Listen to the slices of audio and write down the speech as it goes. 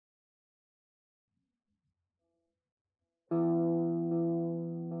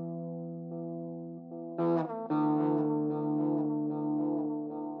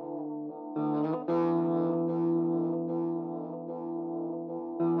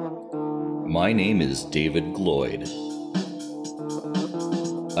My name is David Gloyd.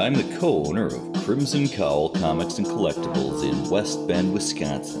 I'm the co-owner of Crimson Cowl Comics and Collectibles in West Bend,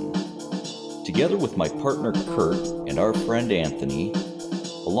 Wisconsin. Together with my partner Kurt and our friend Anthony,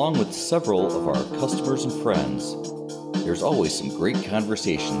 along with several of our customers and friends, there's always some great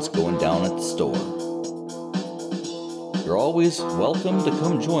conversations going down at the store. You're always welcome to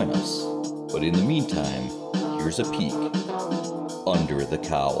come join us, but in the meantime, here's a peek under the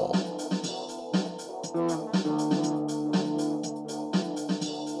cowl.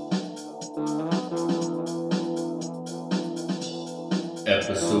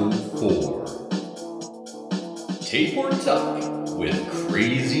 Episode 4. Tape or Tuck with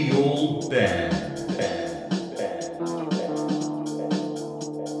Crazy Old Ben.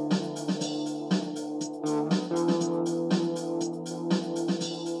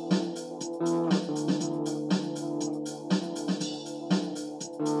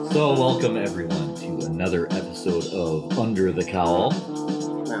 So welcome everyone to another episode of Under the Cowl.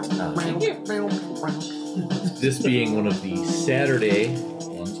 This being one of the Saturday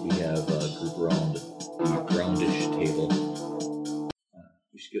ones, we have a group around the roundish table.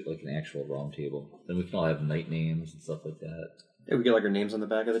 We should get like an actual round table. Then we can all have night names and stuff like that. Yeah, we get like our names on the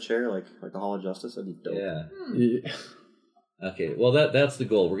back of the chair, like the Hall of Justice. That'd be dope. Yeah. Okay, well that's the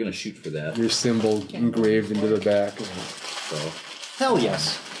goal. We're gonna shoot for that. Your symbol engraved into the back. So Hell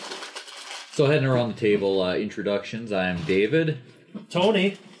yes. So heading around the table, introductions. I'm David.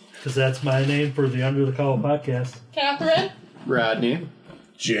 Tony, because that's my name for the Under the Cowl podcast. Catherine. Rodney.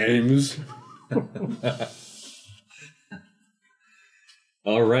 James.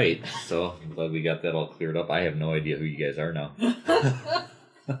 All right, so I'm glad we got that all cleared up. I have no idea who you guys are now.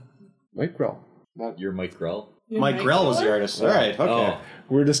 Mike Grell. You're Mike Grell? Mike Grell was the artist. All right, okay. Oh,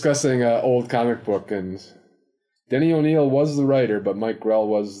 We're discussing an old comic book, and Denny O'Neil was the writer, but Mike Grell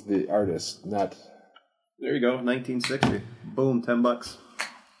was the artist, not... There you go, 1960. Boom, $10.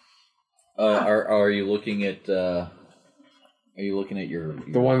 are you looking at your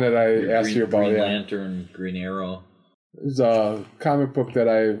The one that I your asked you about, Green yeah. Lantern, Green Arrow? It was a comic book that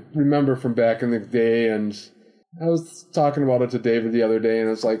I remember from back in the day, and I was talking about it to David the other day, and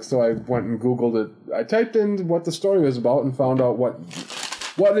it's like, so I went and Googled it. I typed in what the story was about and found out what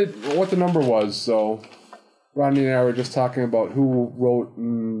the number was. So Rodney and I were just talking about who wrote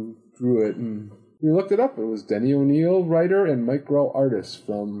and drew it, and we looked it up. It was Denny O'Neil, writer, and Mike Grell, artist,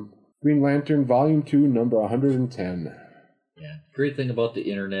 from Green Lantern, Volume 2, number 110. Yeah. Great thing about the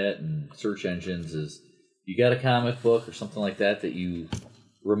internet and search engines is you got a comic book or something like that you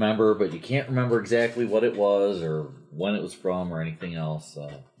remember, but you can't remember exactly what it was or when it was from or anything else.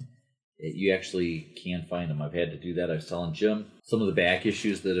 You actually can find them. I've had to do that. I was telling Jim some of the back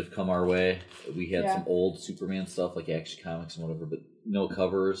issues that have come our way. We had some old Superman stuff like Action Comics and whatever, but no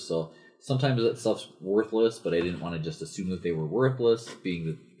covers. So sometimes that stuff's worthless, but I didn't want to just assume that they were worthless, being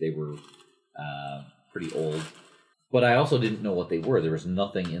that they were pretty old. But I also didn't know what they were. There was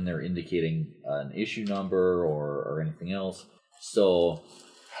nothing in there indicating an issue number or anything else. So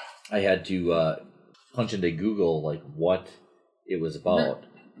I had to punch into Google like what it was about.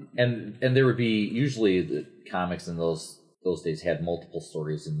 And there would be, usually the comics in those days had multiple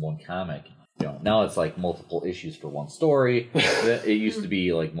stories in one comic. You know, now it's like multiple issues for one story. It used to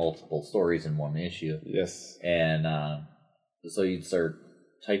be like multiple stories in one issue. Yes. And so you'd start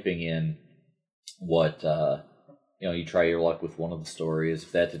typing in what... you try your luck with one of the stories.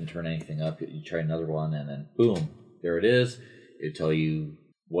 If that didn't turn anything up, you try another one, and then boom, there it is. It'd tell you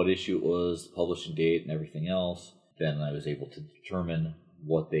what issue it was, the publishing date, and everything else. Then I was able to determine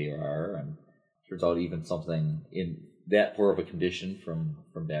what they are, and turns out even something in that poor of a condition from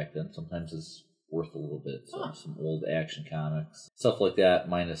back then sometimes is worth a little bit. So some old Action Comics, stuff like that,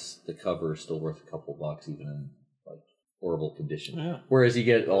 minus the cover, is still worth a couple bucks, even in horrible condition. Yeah. Whereas you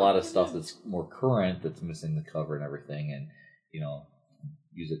get a lot of stuff that's more current that's missing the cover and everything, and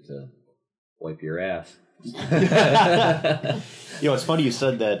use it to wipe your ass. It's funny you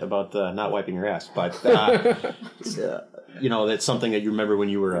said that about not wiping your ass, but that's something that you remember when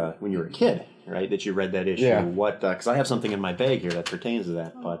you were a kid, right? That you read that issue. Yeah. What? Because I have something in my bag here that pertains to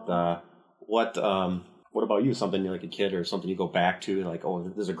that. But what about you? Something like a kid or something you go back to, like, oh,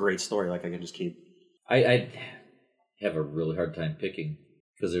 this is a great story. Like I can just keep. I have a really hard time picking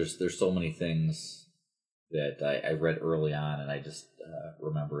because there's so many things that I read early on, and I just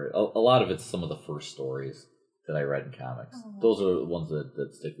remember it. A lot of it's some of the first stories that I read in comics. Those are the ones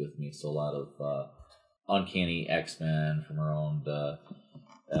that stick with me. So a lot of Uncanny X-Men from around the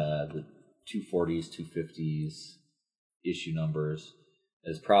 240s, 250s issue numbers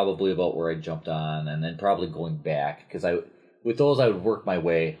is probably about where I jumped on, and then probably going back because with those, I would work my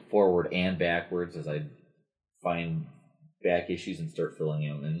way forward and backwards as I'd find back issues and start filling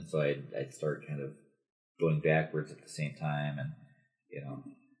them in. So I'd start kind of going backwards at the same time, and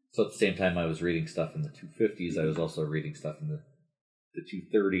so at the same time I was reading stuff in the 250s, I was also reading stuff in the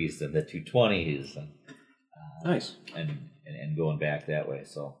 230s and the 220s, and Nice. and going back that way.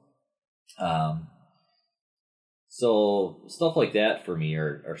 So so stuff like that for me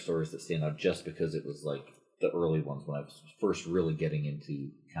are stories that stand out just because it was like the early ones when I was first really getting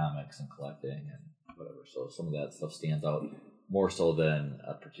into comics and collecting and whatever. So some of that stuff stands out more so than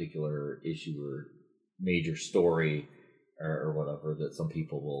a particular issue or major story or whatever that some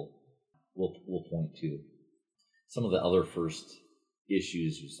people will point to. Some of the other first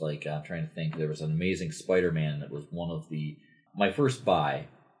issues was like, I'm trying to think, there was an Amazing Spider-Man that was one of my first buy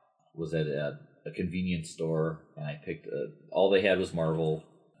was at a convenience store, and I picked all they had was Marvel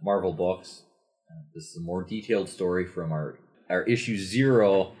books. This is a more detailed story from our issue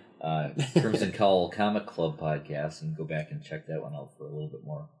 0 Crimson Cowl Comic Club podcast, and go back and check that one out for a little bit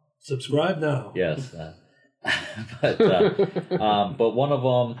more. Subscribe now. Yes. But one of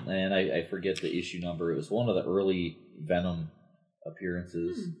them, and I forget the issue number, it was one of the early Venom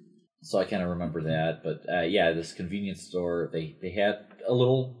appearances. So I kind of remember that. But yeah, this convenience store, they had a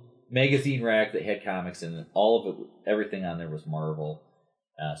little magazine rack that had comics in it. All of it, everything on there was Marvel.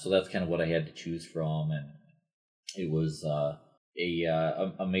 So that's kind of what I had to choose from. And it was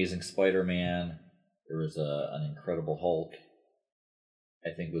Amazing Spider-Man. There was an Incredible Hulk, I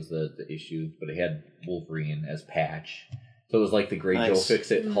think was the issue, but it had Wolverine as Patch. So it was like the Great Joe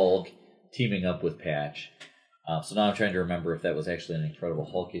Fix-It Hulk teaming up with Patch. So now I'm trying to remember if that was actually an Incredible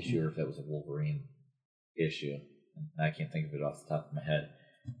Hulk issue or if that was a Wolverine issue. And I can't think of it off the top of my head.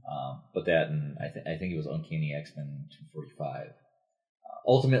 But that, and I think it was Uncanny X-Men 245.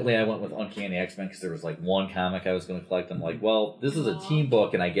 Ultimately, I went with Uncanny X-Men because there was like one comic I was going to collect. I'm like, well, this is a team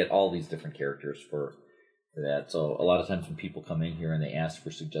book, and I get all these different characters for that. So a lot of times when people come in here and they ask for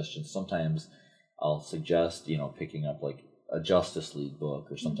suggestions, sometimes I'll suggest, picking up like a Justice League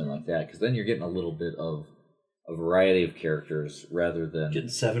book or something like that, because then you're getting a little bit of a variety of characters rather than Getting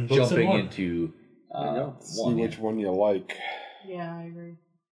 7 books jumping in one. into See one. which one you like. Yeah, I agree.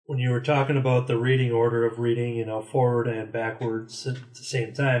 When you were talking about the reading order of reading, forward and backwards at the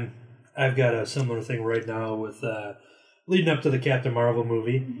same time, I've got a similar thing right now with leading up to the Captain Marvel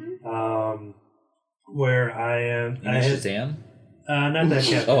movie, where I am. You mean Shazam? Not that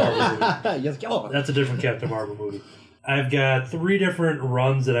Captain Marvel movie. Yes, That's a different Captain Marvel movie. I've got 3 different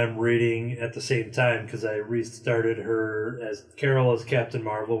runs that I'm reading at the same time because I restarted her as Carol as Captain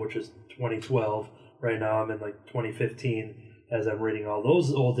Marvel, which is 2012. Right now I'm in like 2015 as I'm reading all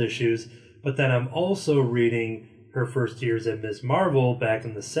those old issues. But then I'm also reading her first years at Ms. Marvel back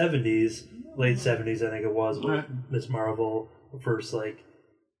in the 70s, late 70s I think it was, with Ms. Marvel, the first I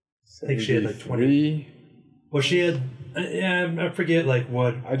think she had like 20. Well, she had, I forget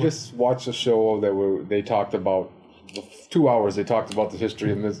what. I just watched a show that they talked about, 2 hours they talked about the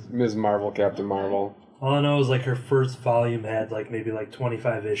history of Ms. Marvel, Captain Marvel. All I know is her first volume had maybe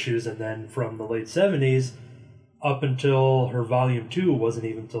 25 issues, and then from the late 70s up until her volume 2 wasn't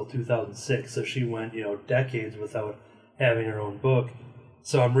even until 2006. So she went, decades without having her own book.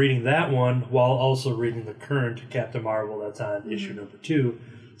 So I'm reading that one while also reading the current Captain Marvel that's on issue number 2.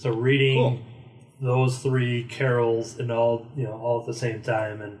 So reading those 3 Carols and all at the same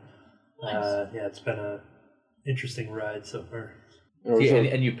time, and yeah, it's been a interesting ride so far. Yeah,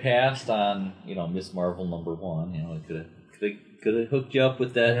 and you passed on, Miss Marvel number 1. It could have hooked you up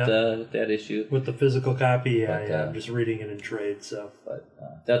with that issue. With the physical copy, But, I'm just reading it in trade. So, but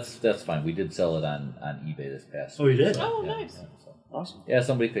that's fine. We did sell it on eBay this past Oh, you week, did? so, Oh, yeah, nice. yeah, so. Awesome. Yeah,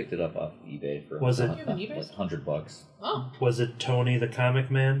 somebody picked it up off eBay for Was it- You have an eBay? like $100. Oh, was it Tony the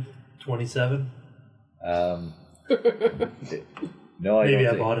Comic Man 27? No, I Maybe don't I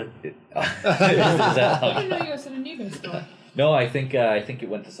think bought it. Is that I didn't know you guys had an eBay store. No, I think it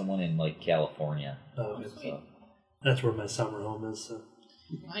went to someone in California. Oh, okay. Sweet. That's where my summer home is. So.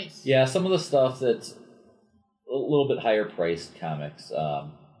 Nice. Yeah, some of the stuff that's a little bit higher priced comics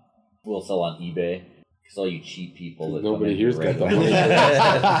we'll sell on eBay because all you cheap people that Nobody come in here's got the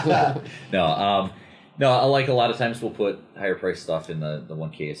money. No, like a lot of times we'll put higher priced stuff in the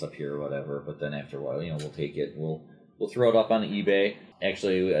one case up here or whatever, but then after a while, we'll take it. We'll throw it up on eBay.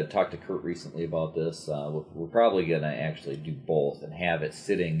 Actually, I talked to Kurt recently about this. We're probably going to actually do both and have it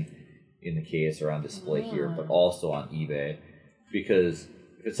sitting in the case or on display here, but also on eBay. Because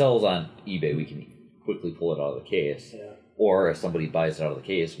if it sells on eBay, we can quickly pull it out of the case. Yeah. Or if somebody buys it out of the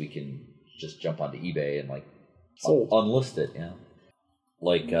case, we can just jump onto eBay and Sold. unlist it.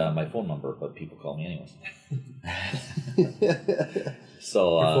 like my phone number, but people call me anyways.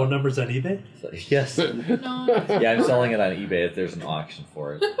 So, Your phone number's on eBay? yes. No. Yeah, I'm selling it on eBay if there's an auction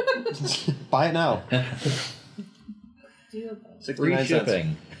for it. Buy it now. Deal. 69 Free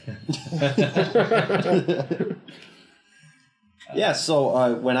shipping. Yeah,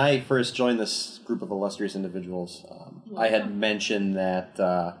 so when I first joined this group of illustrious individuals, I had mentioned that,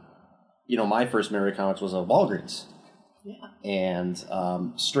 my first memory comics was a Walgreens. Yeah. And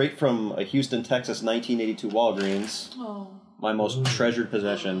straight from a Houston, Texas 1982 Walgreens, Oh. my most treasured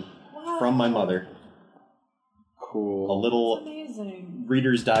possession Wow. from my mother, a Cool. little Amazing.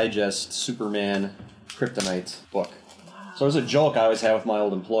 Reader's Digest Superman Kryptonite book. Wow. So it was a joke I always had with my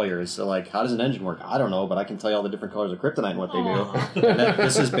old employers. So like, how does an engine work? I don't know, but I can tell you all the different colors of kryptonite and what they Aw. do. And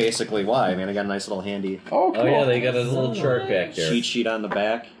this is basically why. I mean, I got a nice little handy Oh, cool. Oh, yeah, they got a little So chart back there. cheat sheet on the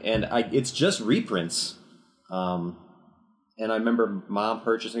back, and it's just reprints. And I remember Mom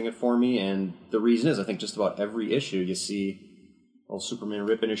purchasing it for me, and the reason is I think just about every issue you see old Superman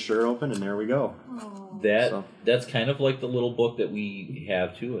ripping his shirt open, and there we go. Oh. That's kind of like the little book that we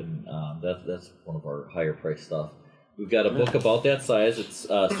have too, and that's one of our higher price stuff. We've got a book about that size. It's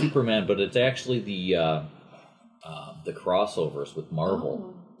Superman, but it's actually the crossovers with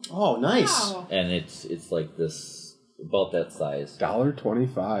Marvel, Oh, nice. Wow. and it's like this about that size.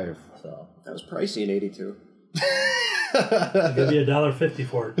 $1.25. So That was pricey in '82. I'll give you $1.50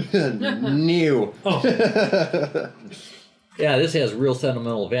 for it. New. Oh, yeah, this has real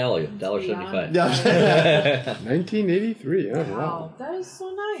sentimental value. $1.75. 1983. Oh, wow. Wow. That is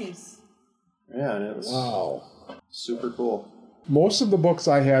so nice. Yeah, and it was Wow. super cool. Most of the books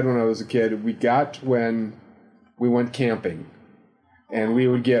I had when I was a kid, we got when we went camping. And we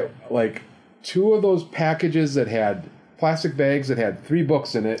would get like 2 of those packages that had plastic bags that had 3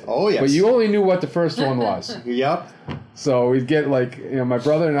 books in it. Oh, yes. But you only knew what the first one was. Yep. So we'd get like, my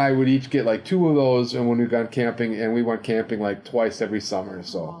brother and I would each get like 2 of those, and when we got camping, and we went camping like twice every summer.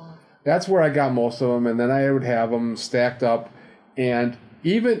 So that's where I got most of them, and then I would have them stacked up. And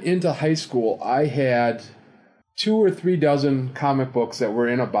even into high school, I had 2 or 3 dozen comic books that were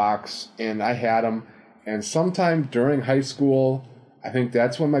in a box, and I had them. And sometime during high school, I think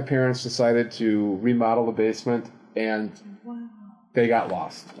that's when my parents decided to remodel the basement, and they got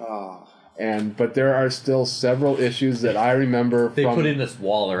lost. Oh. But there are still several issues that I remember They from. put in this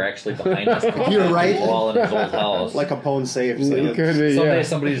wall. They're actually behind us. You're right. Wall in his old house. Like Capone saves. It could be, Someday yeah.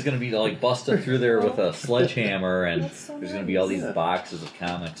 somebody's going to be like busted through there with a sledgehammer, and That's so there's going to be all these nice. boxes of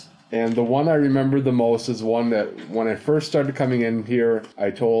comics. And the one I remember the most is one that when I first started coming in here, I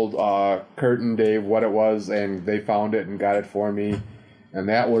told Kurt and Dave what it was, and they found it and got it for me. And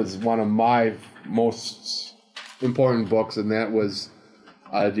that was one of my most important books, and that was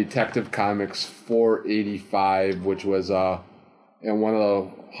Detective Comics 485, which was in one of the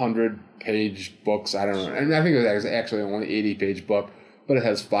 100-page books. I don't know. And I think it was actually only 80-page book, but it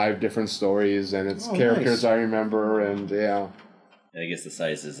has 5 different stories, and it's characters nice. I remember, and yeah. I guess the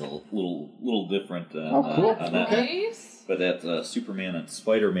size is a little different Oh, cool. on that. Nice. But that's Superman and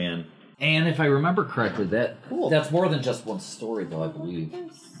Spider-Man. And if I remember correctly, that's more than just one story, though, I believe.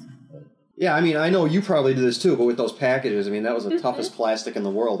 Yeah, I mean, I know you probably do this too, but with those packages, I mean, that was the toughest plastic in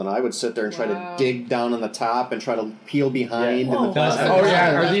the world, and I would sit there and try to Wow. dig down on the top and try to peel behind. Yeah. And the plastic. Oh,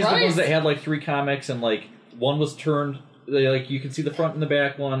 yeah. Are these the Right. ones that had like 3 comics and like one was turned? Like you can see the front and the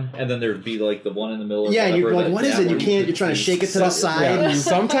back one, and then there'd be like the one in the middle. Or Yeah, and you're whatever, like, what is it? You can't. You're trying to shake it to the side. Yeah. and-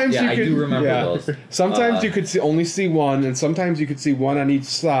 Sometimes Yeah, you I could, do remember yeah. those. Sometimes you could only see one, and sometimes you could see one on each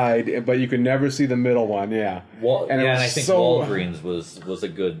side, but you could never see the middle one. Yeah, And it I was think so- Walgreens was a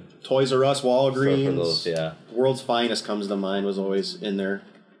good Toys R Us, store Walgreens, for those. Yeah, World's Finest comes to mind. Was always in there.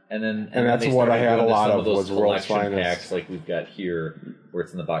 and then that's they what I started had a doing lot some of those was World's collection Finest. packs like we've got here, where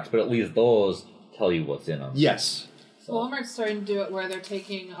it's in the box. But at least those tell you what's in them. Yes. Walmart's starting to do it where they're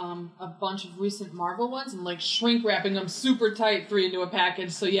taking a bunch of recent Marvel ones and like shrink wrapping them super tight 3 into a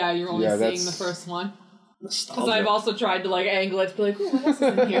package. So yeah, you're only Yeah, seeing that's- the first one. Because Nostalgia. I've also tried to like angle it to be like, ooh, what else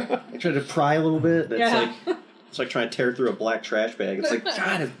is in here? I tried to pry a little bit. Yeah. It's like trying to tear through a black trash bag. It's like,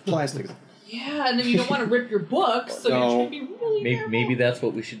 God, it's plastic. Yeah, and then you don't want to rip your books, so No. you're trying to be really Maybe that's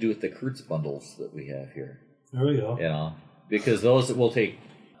what we should do with the Kurtz bundles that we have here. there we go. You know, because those will take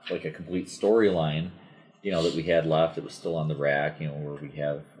like a complete storyline, you know, that we had left that was still on the rack, you know, where we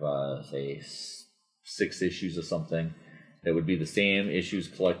have say 6 issues of something that would be the same issues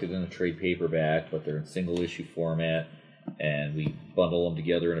collected in a trade paperback, but they're in single issue format, and we bundle them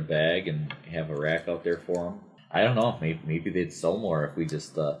together in a bag and have a rack out there for them. I don't know, maybe they'd sell more if we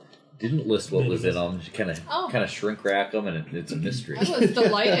just didn't list what was in them. Just kind Oh. of shrink wrap them, and it's a mystery. I was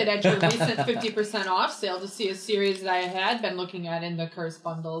delighted at your recent 50% off sale to see a series that I had been looking at in the Curse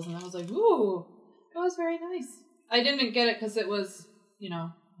bundles, and I was like, ooh, that was very nice. I didn't get it because it was, I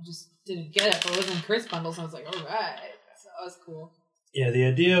just didn't get it, but it was in Curse bundles, and I was like, all right, so that was cool. Yeah, the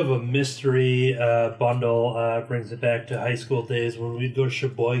idea of a mystery bundle brings it back to high school days when we'd go to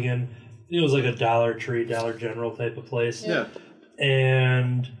Sheboygan. It was like a Dollar Tree, Dollar General type of place. Yeah.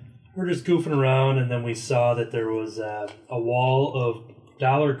 And we're just goofing around, and then we saw that there was a wall of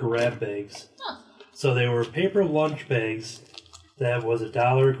dollar grab bags. Huh. So they were paper lunch bags that was a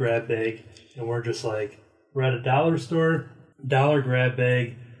dollar grab bag, and we're just like, we're at a dollar store, dollar grab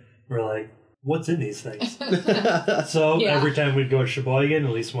bag. We're like, what's in these things? So Yeah. every time we'd go to Sheboygan,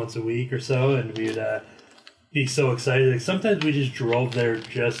 at least once a week or so, and we'd be so excited. Like, sometimes we just drove there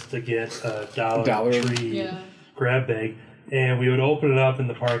just to get a Dollar Tree Yeah. grab bag, and we would open it up in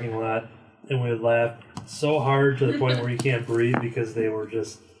the parking lot, and we would laugh so hard to the point where you can't breathe because they were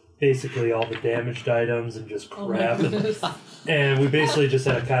just basically all the damaged items and just Oh my crap. goodness. And we basically just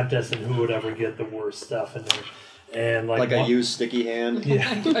had a contest in who would ever get the worst stuff in there. And Like a used sticky hand.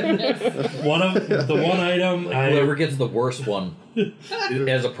 yeah, Goodness. one item Whoever gets the worst one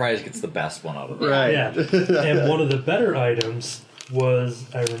as a prize gets the best one out of it. Right. Yeah, and one of the better items was,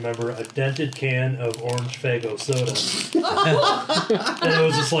 I remember, a dented can of orange Faygo soda. And it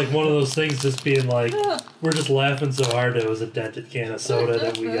was just like one of those things just being like, we're just laughing so hard that it was a dented can of soda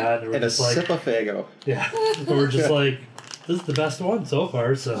that we got. And we're And a just like, sip of Faygo. yeah, and we're just like, this is the best one so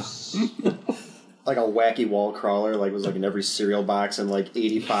far, so. Like a wacky wall crawler, like was like in every cereal box in like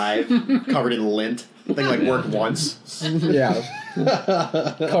 85, covered in lint. The thing like worked once. Yeah.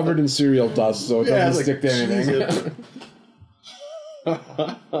 Covered in cereal dust, so it Yeah, doesn't it's stick like, to anything.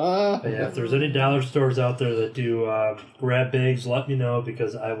 But yeah, if there's any dollar stores out there that do grab bags, let me know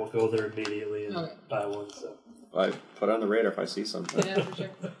because I will go there immediately and Okay. buy one. So I put it on the radar if I see something. Yeah, for sure.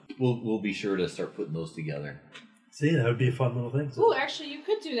 We'll be sure to start putting those together. see, that would be a fun little thing. Ooh, actually, you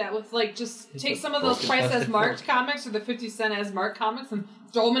could do that with, like, just take some of those Broken price as plastic marked comics or the 50 cent as marked comics and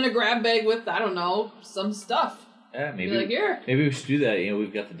throw them in a grab bag with, I don't know, some stuff. Yeah, Be like, here. maybe we should do that.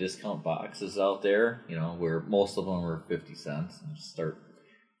 We've got the discount boxes out there. Where most of them are 50 cents, and just start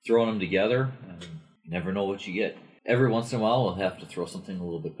throwing them together. And you never know what you get. Every once in a while, we'll have to throw something a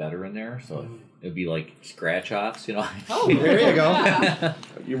little bit better in there. So it'd be like scratch offs. Oh, There you go. yeah.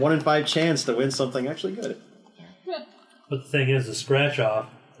 Your 1 in 5 chance to win something actually good. But the thing is, the scratch off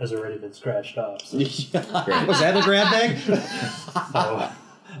has already been scratched off. So Was that the grab bag?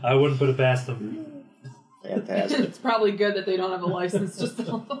 I wouldn't put it past them. Fantastic. It's probably good that they don't have a license to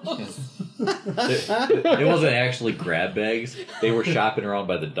sell those. It wasn't actually grab bags. They were shopping around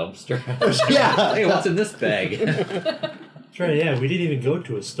by the dumpster. Yeah. Hey, what's in this bag? That's right, yeah, we didn't even go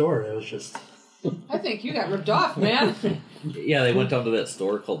to a store. It was just... I think you got ripped off, man. Yeah, they went down to that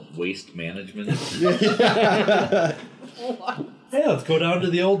store called Waste Management. Hey, let's go down to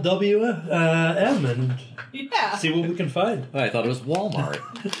the old WM and Yeah. see what we can find. Oh, I thought it was Walmart.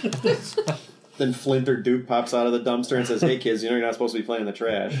 Then Flint or Duke pops out of the dumpster and says, "Hey kids, you're not supposed to be playing in the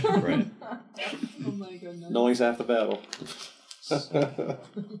trash. Right. Oh my goodness. Knowing's half the battle."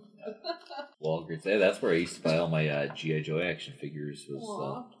 Walgreens. Hey, that's where I used to buy all my G.I. Joe action figures. Was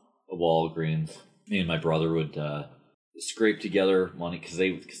Aw. a Walgreens. Me and my brother would scrape together money because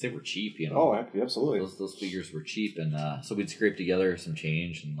they were cheap. Oh, absolutely. Those figures were cheap, and so we'd scrape together some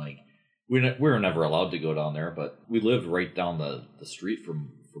change, and like we were never allowed to go down there, but we lived right down the street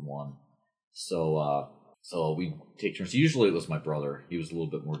from one. So we'd take turns. Usually it was my brother. He was a little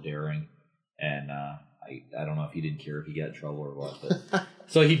bit more daring, and I don't know if he didn't care if he got in trouble or what. But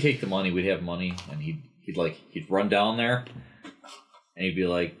so he'd take the money. We'd have money, and he'd run down there, and he'd be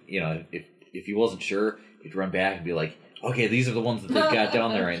like, if he wasn't sure, he'd run back and be like, okay, these are the ones that they've got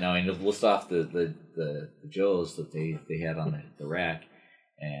down there right now, and he'd list off the Joes that they had on the rack,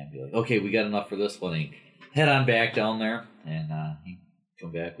 and be like, okay, we got enough for this one. And he'd head on back down there, and he'd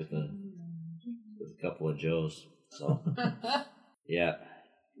come back with a couple of Joes. So yeah,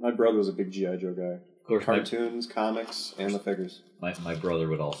 My brother was a big G.I. Joe guy. of course, Cartoons, comics, and the figures. my brother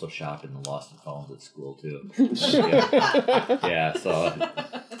would also shop in the Lost and Found at school too. Yeah, so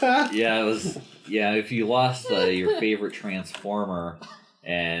it was if you lost your favorite Transformer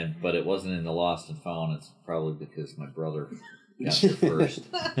but it wasn't in the Lost and Found, it's probably because my brother got it first.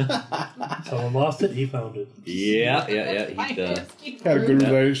 Someone lost it, he found it. Yeah. Had a good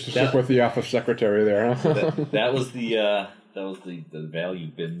relationship with the office secretary there, huh? That was the value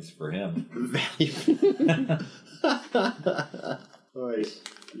bins for him. Nice.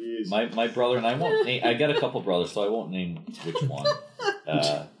 Jeez. My brother and I won't name. I got a couple brothers, so I won't name which one.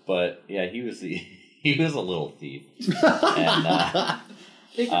 But yeah, he was a little thief, and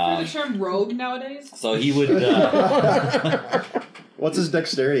They prefer the term rogue nowadays. so he would. What's his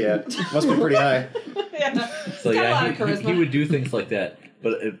dexterity at? Must be pretty high. Yeah. So He's got a lot yeah, of charisma. he would do things like that,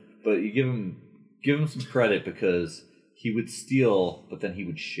 but you give him some credit because he would steal, but then he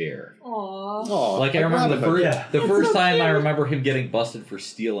would share. Aww. Oh, Like I remember the first Yeah. the first so time I cute. remember him getting busted for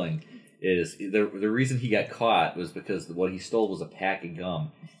stealing is the reason he got caught was because what he stole was a pack of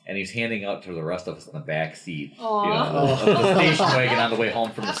gum, and he's handing out to the rest of us in the back seat, Aw. of the station wagon on the way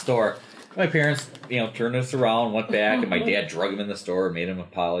home from the store. My parents, turned us around, went back, and my dad drug him in the store, made him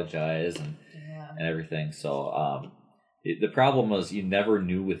apologize, and everything. So the problem was you never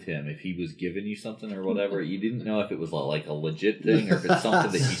knew with him if he was giving you something or whatever. You didn't know if it was like a legit thing or if it's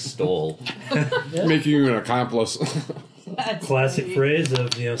something that he stole. Making you an accomplice. That's Classic funny. phrase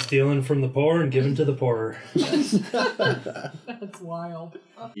of stealing from the poor and giving to the poorer. That's wild.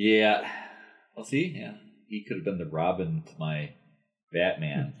 Yeah. Well, see, yeah, he could have been the Robin to my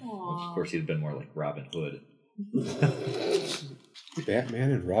Batman. Which, Aw. of course, he'd have been more like Robin Hood.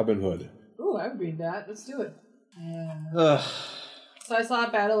 Batman and Robin Hood. Ooh, I would read that. Let's do it. Yeah. Ugh. So I saw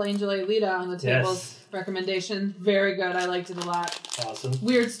Battle Angel Alita on the tables. Yes. Recommendation. Very good. I liked it a lot. Awesome.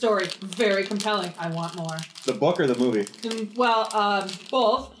 Weird story. Very compelling. I want more. The book or the movie? Well,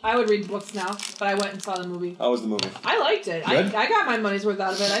 both. I would read books now, but I went and saw the movie. How was the movie? I liked it. I Good? got my money's worth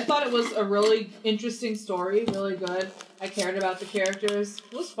out of it. I thought it was a really interesting story. Really good. I cared about the characters.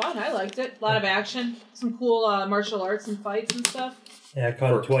 It was fun. I liked it. A lot of action. Some cool martial arts and fights and stuff. Yeah, I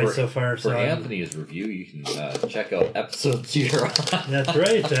caught it twice so far. For So Anthony's review, you can check out episode 0. that's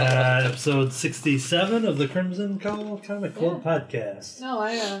right. Episode 67 of the Crimson Cowl Comic Club podcast. No,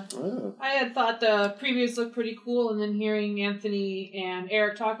 Oh. I had thought the previews looked pretty cool, and then hearing Anthony and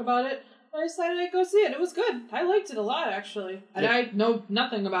Eric talk about it, I decided I'd go see it. It was good. I liked it a lot, actually. And Yeah. I know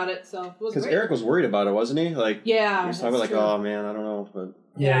nothing about it, so it was Because great. Eric was worried about it, wasn't he? Like, Yeah, he was talking that's like, true. oh man, I don't know, but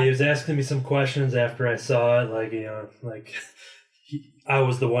Yeah, he was asking me some questions after I saw it, like I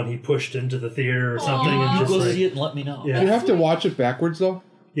was the one he pushed into the theater or something, Aw. and You just go like, see it and let me know. Yeah. Do you have to watch it backwards though?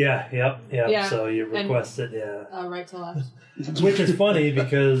 yep. Yeah. So you And- request it, yeah. Right to left. Which is funny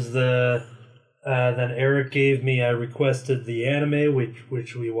because then Eric gave me, I requested the anime,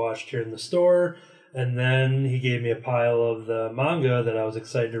 which we watched here in the store, and then he gave me a pile of the manga that I was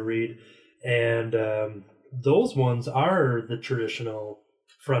excited to read, and those ones are the traditional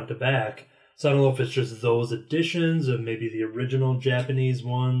front to back. So I don't know if it's just those editions or maybe the original Japanese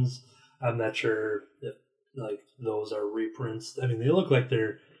ones. I'm not sure if those are reprints. I mean, they look like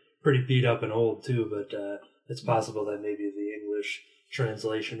they're pretty beat up and old too, but it's possible that maybe the English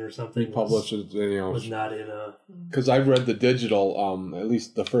translation or something Published it, was not in a. because I've read the digital, at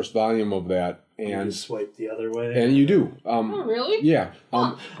least the first volume of that, You and just swipe the other way. and you do. Oh, really? Yeah.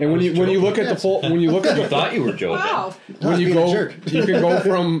 And when you look at the full, when you look at You the thought you were joking. Wow. when you being a go, jerk. you can go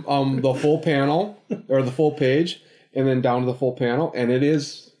from the full panel or the full page, and then down to the full panel, and it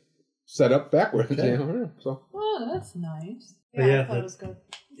is set up backwards. So Oh, that's nice. But Yeah, yeah, I thought it was good.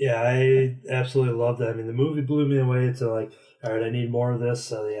 Yeah, I absolutely loved it. I mean, the movie blew me away to like, all right, I need more of this.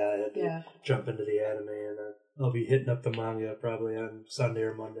 So yeah, I had to Yeah. jump into the anime, and I'll be hitting up the manga probably on Sunday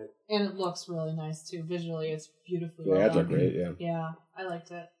or Monday. And it looks really nice, too. Visually, it's beautifully yeah, well that's done. great. Yeah. Yeah, I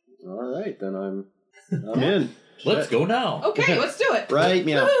liked it. all right, then I'm in. Let's go now. Okay, let's do it. Right,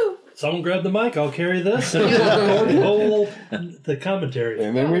 meow. Woo! Someone grab the mic. I'll carry this and record the commentary.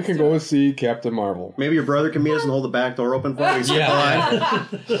 And then we can go see Captain Marvel. Maybe your brother can meet us and hold the back door open for us. Yeah.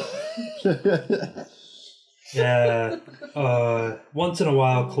 Yeah. Once in a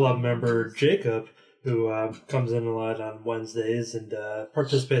while, club member Jacob, who comes in a lot on Wednesdays and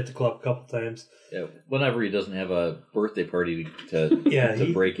participates at the club a couple times. Yeah, whenever he doesn't have a birthday party to Yeah, to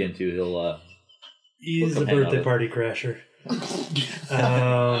he- break into, he'll He's We'll a hang out birthday with- party crasher.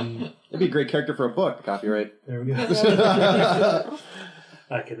 That'd be a great character for a book. Copyright. There we go.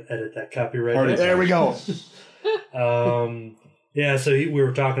 I can edit that copyright. Party. out. There we go. Yeah, so we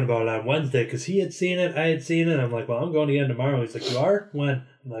were talking about it on Wednesday because he had seen it, I had seen it. I'm like, well, I'm going again tomorrow. He's like, you are? When?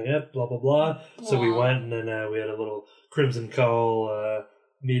 I'm like, yeah, blah, blah, blah. So we Aw. went, and then we had a little Crimson Call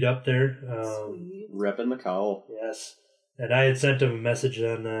meet up there. Sweet. Repping the cowl. Yes. And I had sent him a message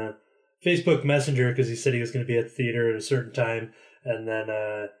on Facebook Messenger because he said he was going to be at the theater at a certain time. And then,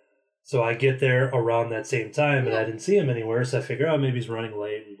 so I get there around that same time, and I didn't see him anywhere. So I figure, oh, maybe he's running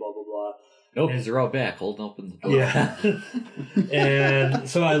late and blah, blah, blah. nope, they're out back holding open the door. Yeah. And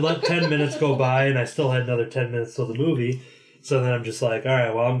so I let 10 minutes go by, and I still had another 10 minutes till the movie. So then I'm just like, all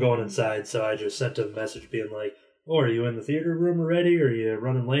right, well, I'm going inside. So I just sent him a message being like, oh, are you in the theater room already? Or are you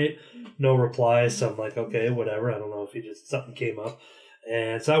running late? No reply. So I'm like, okay, whatever. I don't know if he just, something came up.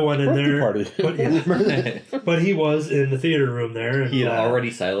 And so I went in Birthday there. party. But he was in the theater room there. And, He had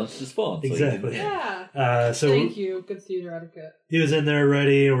already silenced his phone. So he Exactly. didn't- Yeah. So Thank you. Good theater etiquette. he was in there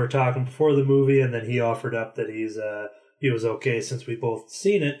ready, and we're talking before the movie, and then he offered up that he was okay since we both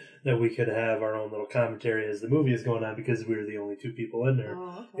seen it, that we could have our own little commentary as the movie is going on because we were the only two people in there.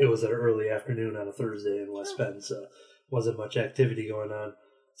 Oh, okay. It was an early afternoon on a Thursday in West Bend, so wasn't much activity going on.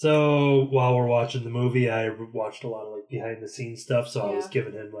 So while we're watching the movie, I watched a lot of like behind the scenes stuff. So I was Yeah.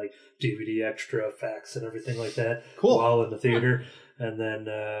 giving him like DVD extra facts and everything like that Cool. while in the theater, and then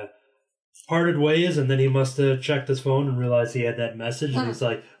parted ways. And then he must have checked his phone and realized he had that message, and he's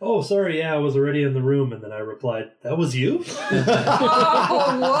like, "Oh, sorry, yeah, I was already in the room." And then I replied, "That was you?"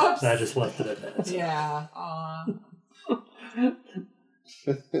 Oh, whoops. And I just left it at that. So. Yeah. Aw.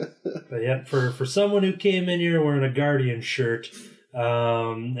 But yeah, for someone who came in here wearing a Guardian shirt,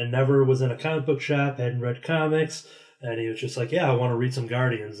 and never was in a comic book shop, hadn't read comics, and he was just like, "Yeah, I want to read some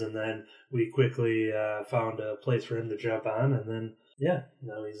Guardians," and then we quickly found a place for him to jump on, and then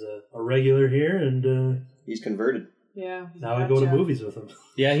now he's a regular here, and He's converted. Yeah. now I go to movies with him.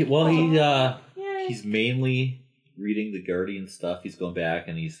 Yeah, Yay. he's mainly reading the Guardian stuff. He's going back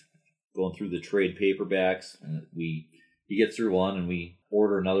and he's going through the trade paperbacks, and he gets through one, and we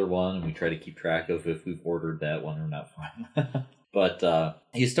order another one, and we try to keep track of if we've ordered that one or not. But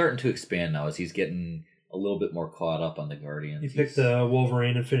he's starting to expand now as he's getting a little bit more caught up on the Guardians. He picked the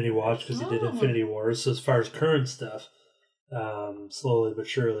Wolverine Infinity Watch because he did Infinity Wars. So as far as current stuff, slowly but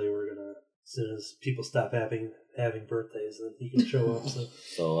surely we're gonna, as soon as people stop having birthdays, then he can show up.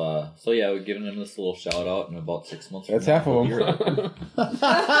 So yeah, we're giving him this little shout out in about 6 months. That's from now. half of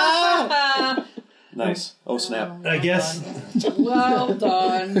them. Nice. Oh, snap. I guess. Well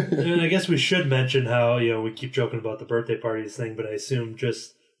done. And I guess we should mention how we keep joking about the birthday parties thing, but I assume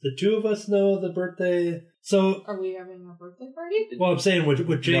just the two of us know the birthday. So, Are we having a birthday party? well, I'm saying with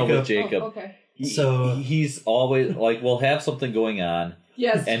Jacob. No, with Jacob. Oh, okay. He's always like, we'll have something going on,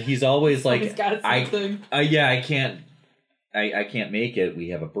 Yes. and he's always like, He's got something. I can't make it. We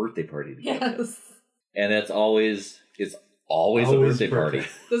have a birthday party together. Yes. And it's always a birthday party.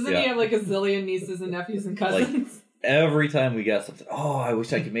 Doesn't Yeah. he have like a zillion nieces and nephews and cousins? Every time we got something, I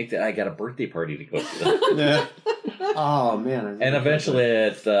wish I could make that. I got a birthday party to go to. Yeah. Oh man. And eventually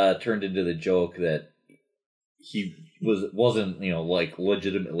it turned into the joke that he wasn't like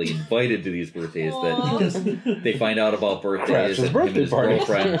legitimately invited to these birthdays. Aw. That they find out about birthdays Crash's and him and birthday his party.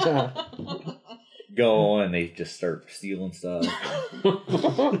 girlfriend go and they just start stealing stuff.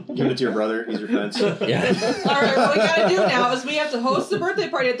 Give it to your brother. He's your fence. All Yeah. right, what we gotta do now is we have to host a birthday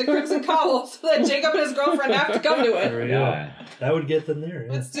party at the Crimson Cowl so that Jacob and his girlfriend have to come to There it. we go. Yeah. That would get them there.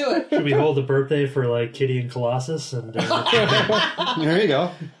 Yeah. Let's do it. Should we hold a birthday for like Kitty and Colossus? And There you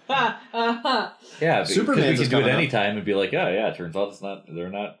go. Yeah, Superman's because we is could do it coming up. anytime and be like, it turns out they're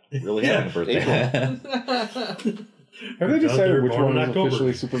not really Yeah. having a birthday. Have they They're decided which born one in is October.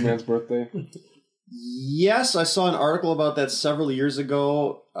 officially Superman's birthday? Yes, I saw an article about that several years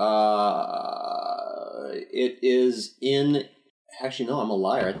ago. It is in. Actually, no, I'm a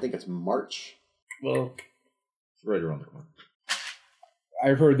liar. I think it's March. Well, it's right around the corner.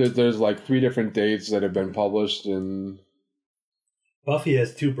 I've heard that there's like 3 different dates that have been published, and Buffy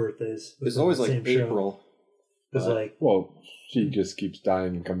has 2 birthdays. It's always like Same show. April. It's like, well, she just keeps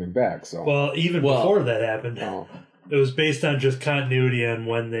dying and coming back. So well, even before that happened, Oh. it was based on just continuity on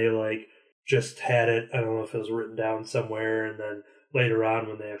when they like just had it. I don't know if it was written down somewhere, and then later on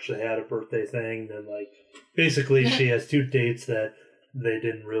when they actually had a birthday thing, then like basically she has 2 dates that they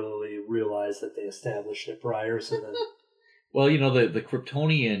didn't really realize that they established it prior. So then, Well, the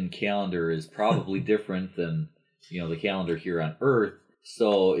Kryptonian calendar is probably different than the calendar here on Earth.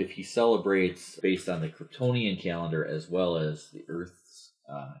 So if he celebrates based on the Kryptonian calendar as well as the Earth's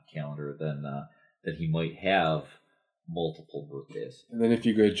calendar, then he might have multiple birthdays. and then if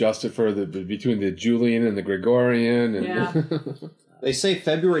you could adjust it for between the Julian and the Gregorian, and Yeah. They say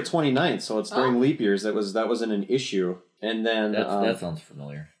February 29th, so it's during Oh. leap years. That wasn't an issue. And then That sounds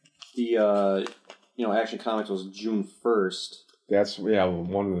familiar. the Action Comics was June 1st. that's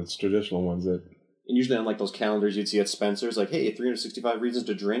one of the traditional ones that. And usually on like those calendars you'd see at Spencer's, like, hey, 365 reasons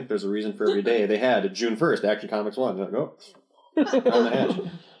to drink. There's a reason for every day. They had June 1st, Action Comics 1. Like, on the hedge.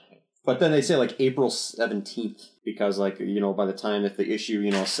 But then they say like April 17th because like, by the time if the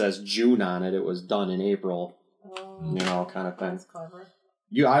issue, says June on it, it was done in April, kind of thing. That's clever.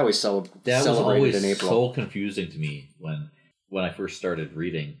 I always That was celebrated always in April. so confusing to me when I first started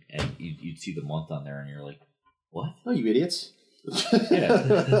reading, and you'd see the month on there, and you're like, "What? Oh, you idiots.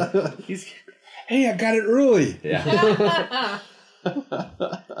 Yeah. He's Hey, I got it early. yeah."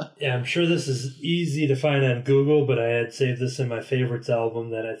 Yeah, I'm sure this is easy to find on Google, but I had saved this in my favorites album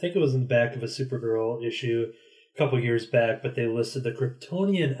that I think it was in the back of a Supergirl issue a couple years back, but they listed the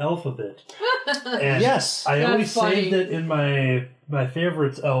Kryptonian alphabet. And Yes. I That's always funny. saved it in my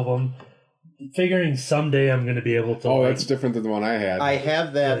favorites album, figuring someday I'm going to be able to. Oh, that's different than the one I had. I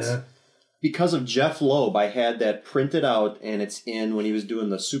have that Yeah. because of Jeff Loeb. I had that printed out, and it's in when he was doing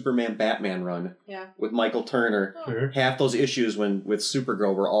the Superman Batman run Yeah. with Michael Turner. Sure. Half those issues with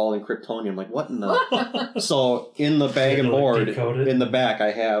Supergirl were all in Kryptonian. I'm like, what in the? So in the bag and You had to, like, board decode it? in the back,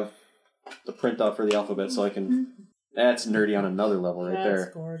 I have the printout for the alphabet, so I can. That's nerdy on another level right That's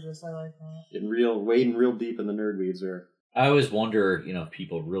there. gorgeous. I like that. Wading real deep in the nerd weeds there. I always wonder, if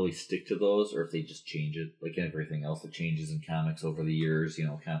people really stick to those or if they just change it, like everything else that changes in comics over the years,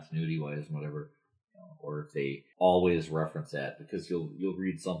 continuity wise and whatever, or if they always reference that, because you'll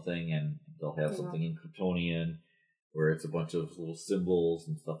read something and they'll have something in Kryptonian where it's a bunch of little symbols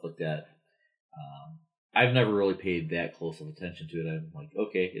and stuff like that. I've never really paid that close of attention to it. I'm like,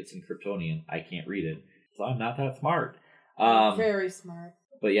 okay, it's in Kryptonian. I can't read it, so I'm not that smart. Very smart.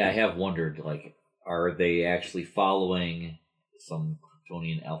 But yeah, I have wondered, like, are they actually following some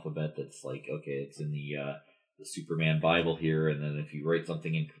Kryptonian alphabet that's like, okay, it's in the Superman Bible here, and then if you write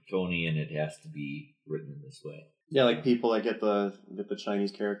something in Kryptonian, it has to be written in this way. Yeah, like people that get the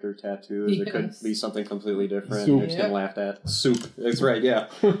Chinese character tattoos. It could Yes. be something completely different. Soup. You're just getting laughed at. Soup. That's right. Yeah.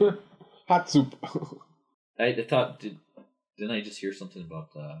 Hot soup. I thought, didn't I just hear something about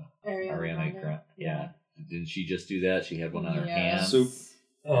Ariana Ariana Grande. Grande? Yeah. Didn't she just do that? She had one on her hand. Yes. Soup.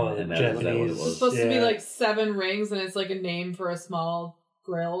 Oh, And the that- is that what it Japanese. was? It's supposed to be Yeah. like 7 rings, and it's like a name for a small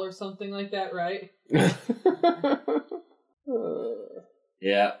grill or something like that, right?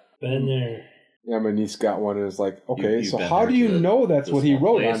 Yeah. Been there. Yeah, my niece got one and it's like, okay, You've so been how there do to you the- know that's the what he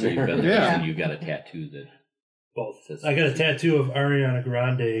small wrote place, on or you've been there? there Yeah. and you got a tattoo that Both. says I got a tattoo of Ariana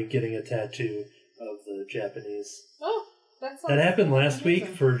Grande getting a tattoo of the Japanese. Oh, that's That happened last week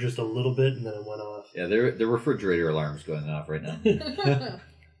for just a little bit, and then it went off. Yeah, the refrigerator alarm's going off right now.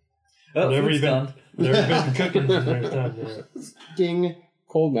 Oh, Whatever food's you've been, done. never been cooking since there's time. Yeah. Ding.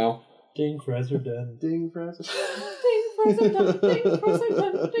 Cold now. Ding, fries are done. Ding, Francis. Ding, fries are done. Ding, fries are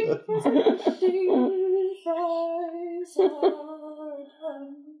done. Ding, fries are done. Ding, fries are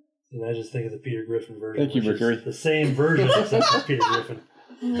done. And I just think of the Peter Griffin version. Thank you, which is Mercury. the same version except for Peter Griffin.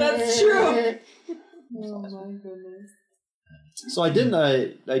 That's true. Oh my goodness. So I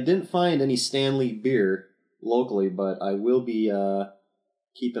didn't find any Stanley beer locally, but I will be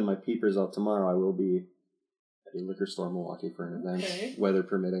keeping my peepers out tomorrow. I will be at a liquor store in Milwaukee for an event, Okay. weather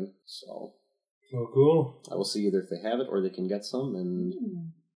permitting. So Oh, cool. I will see either if they have it or they can get some. And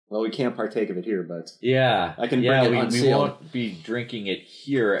well, we can't partake of it here, but Yeah, I can yeah, bring it we unsealed. won't be drinking it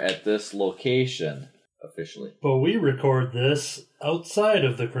here at this location officially. But we record this outside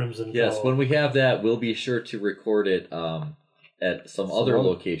of the Crimson Yes, Fold. when we have that, we'll be sure to record it at some other other-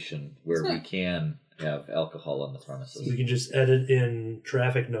 location where we can have alcohol on the premises. We can just edit in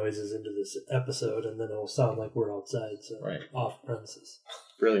traffic noises into this episode, and then it'll sound like we're outside, so Right. off premises.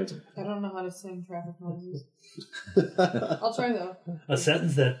 brilliant. I don't know how to sing traffic noises. I'll try though. A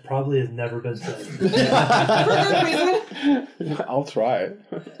sentence that probably has never been said. For good reason. I'll try it.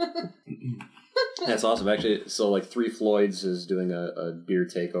 That's awesome. Actually, so like Three Floyds is doing a beer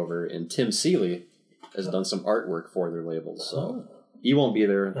takeover, and Tim Seeley has done some artwork for their labels. So he won't be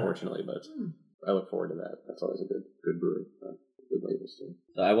there, unfortunately, but I look forward to that. That's always a good brewery. Good labels too.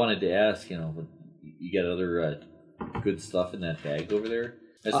 So I wanted to ask, when you got other good stuff in that bag over there?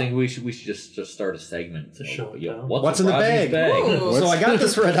 I think we should just start a segment. To show it down. What's in the Rodney's bag? Ooh. So I got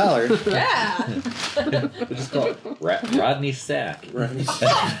this for $1. Yeah. We'll just call it Rodney's sack.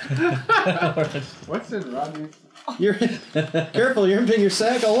 What's in Rodney? You're careful. You're emptying your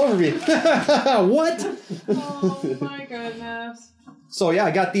sack all over me. What? Oh my goodness. So yeah,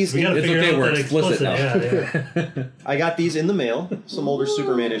 I got these. We gotta It's figure okay, out we're that explicit now. Yeah. I got these in the mail. Some older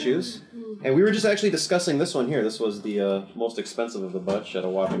Superman issues. And we were just actually discussing this one here. This was the most expensive of the bunch at a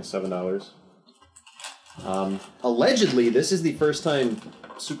whopping $7. Allegedly, this is the first time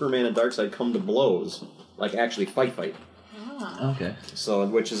Superman and Darkseid come to blows, like actually fight. Okay. So,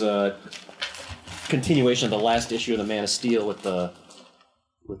 which is a continuation of the last issue of the Man of Steel with the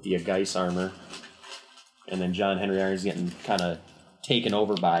Geis armor, and then John Henry Irons getting kind of taken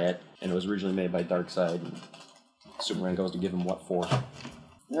over by it, and it was originally made by Darkseid. And Superman goes to give him what for?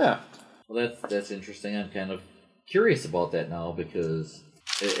 Yeah. Well, that's interesting. I'm kind of curious about that now because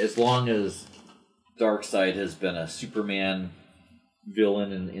as long as Darkseid has been a Superman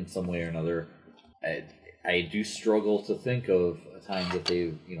villain in some way or another, I do struggle to think of a time that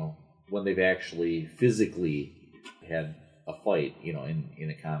they've, when they've actually physically had a fight, in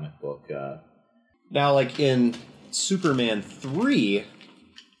a comic book. Now, like in Superman 3,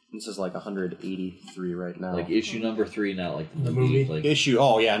 this is like 183 right now. Like issue number 3, not like the movie? Like, Issue,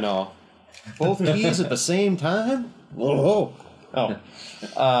 oh yeah, no. Both keys at the same time? Whoa.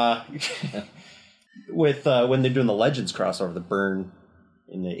 Oh. With when they're doing the Legends crossover, the Burn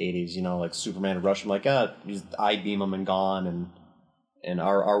in the 80s, like Superman would rush him like, just eye beam him and gone, and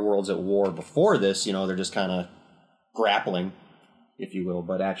our world's at war. Before this, they're just kind of grappling, if you will,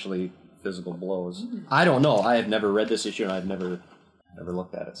 but actually physical blows. I don't know. I have never read this issue, and I've never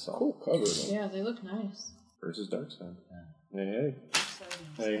looked at it. So Cool cover, though. Yeah, they look nice. versus Darkseid. Yeah. Hey, Exciting.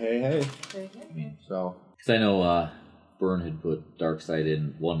 hey, hey, hey, hey. Very good. So because I know Byrne had put Darkseid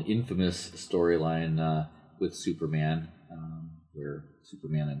in one infamous storyline with Superman, where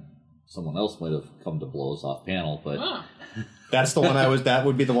Superman and someone else might have come to blows off panel, but Ah, that's the one that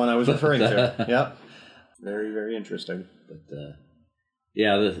would be the one I was referring to. Yep. Very, very interesting. But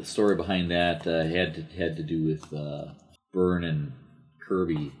yeah, the story behind that had to do with Byrne and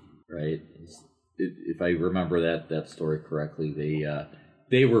Kirby, right? If I remember that story correctly,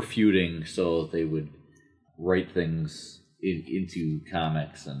 they were feuding, so they would write things into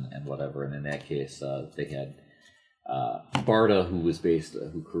comics and whatever. And in that case, they had Barda,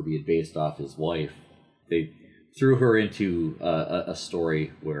 who Kirby had based off his wife. They threw her into a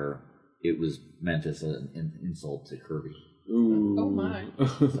story where it was meant as an insult to Kirby. Ooh. oh my.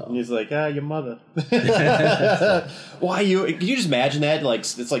 And he's like, your mother. Why you? Can you just imagine that? Like,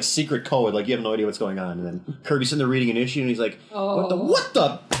 it's like secret code. Like, you have no idea what's going on. And then Kirby's sitting there reading an issue, and he's like, what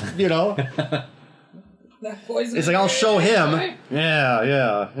the? That poison. It's like, I'll show him. Right?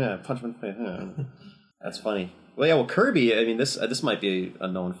 Yeah. Punch him in the face. Yeah. That's funny. Well, Kirby, I mean, this might be a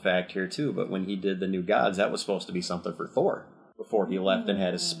known fact here, too, but when he did the New Gods, that was supposed to be something for Thor before he left and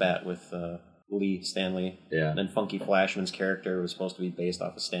had his spat with Stan Lee. Yeah. And then Funky Flashman's character was supposed to be based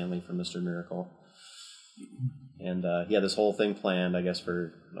off of Stan Lee from Mr. Miracle. And he had this whole thing planned, I guess,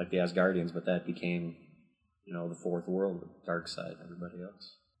 for like the Asgardians, but that became, the fourth world with Darkseid and everybody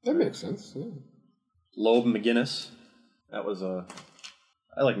else. That makes sense. Yeah. Loeb McGuinness. That was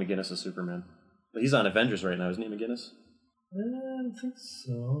I like McGuinness as Superman. But he's on Avengers right now, isn't he, McGuinness? I don't think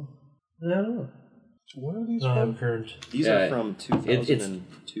so. I don't know. Where are these No, I'm from? current. These Yeah, are from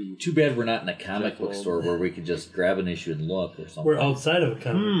 2002. Too bad we're not in a comic Jeff book Loeb. store where we could just grab an issue and look or something. We're outside of a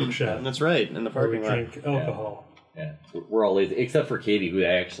comic book shop That's right, in the where we parking lot. drink alcohol. Yeah, we're all lazy, except for Katie, who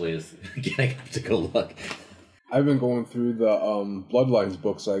actually is getting up to go look. I've been going through the Bloodlines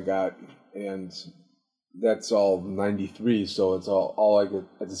books I got, and that's all 93, so it's all like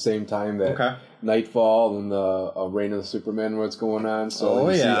at the same time that Okay. Nightfall and the Reign of the Superman what's going on. So Oh,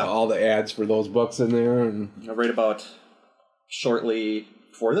 you see yeah. all the ads for those books in there, and I read about shortly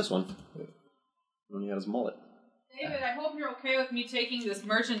before this one, when he had his mullet. David, I hope you're okay with me taking this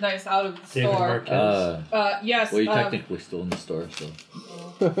merchandise out of the David store. Marquez. Yes. Well, you're technically still in the store, so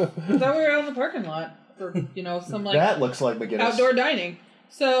I thought we were out in the parking lot for some like That looks like McGuinness. outdoor dining.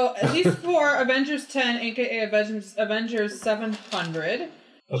 So at least for Avengers 10, aka Avengers 700.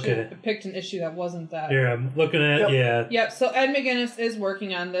 Okay. I picked an issue that wasn't that. Here, I'm looking at, Yep. yeah. Yep. So Ed McGuinness is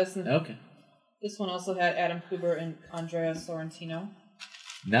working on this, and okay. this one also had Adam Kubert and Andrea Sorrentino.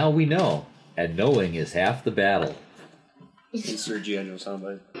 Now we know, and knowing is half the battle. Insert G.I. Joe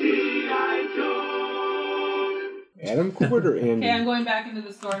soundbite. Adam Kubert or Andy Okay, I'm going back into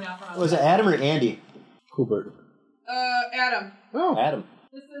the store now. For Was it Adam or Andy? Kubert? Adam. Oh, Adam.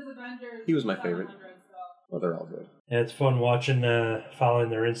 This is Avengers. He was my favorite. 700, so. Well, they're all good. Yeah, it's fun watching, following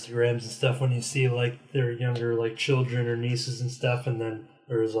their Instagrams and stuff when you see, like, their younger, like, children or nieces and stuff, and then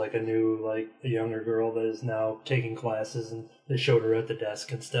there's, like, a younger girl that is now taking classes, and they showed her at the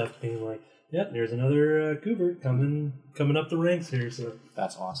desk and stuff, being like, yep, there's another Kubert coming up the ranks here, so.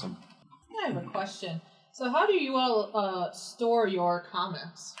 That's awesome. I have a question. So how do you all store your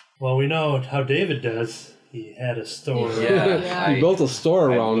comics? Well, we know how David does. He had a store. Yeah, Yeah. he built a store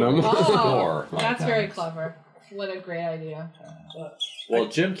around them. Oh, Store my that's very comics. clever. What a great idea. Well,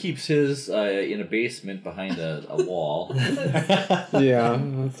 Jim keeps his in a basement behind a wall. Yeah,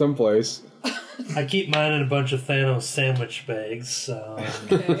 someplace. I keep mine in a bunch of Thanos sandwich bags, so...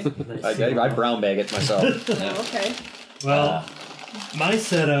 Okay. I brown bag it myself. Oh, okay. Well, my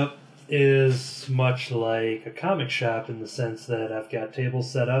setup is much like a comic shop in the sense that I've got tables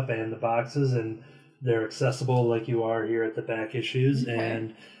set up and the boxes, and they're accessible like you are here at the back issues. Okay.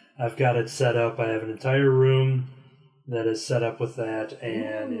 And I've got it set up. I have an entire room that is set up with that,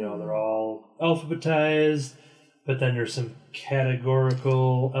 and they're all alphabetized. But then there's some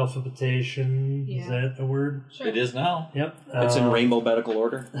categorical alphabetation. Yeah. Is that a word? Sure. It is now. Yep. It's in rainbow medical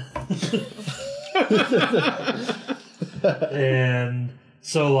order. And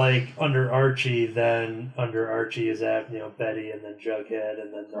so, like, under Archie is at, Betty and then Jughead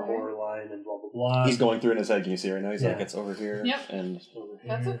and then the horror line and blah, blah, blah. He's going through in his head. Can you see right now? He's like, Yeah. it's over here. Yep. And Over here.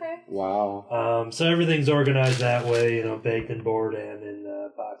 That's okay. Wow. So everything's organized that way, baked in board and in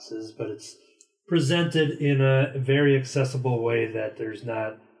boxes, but it's presented in a very accessible way that there's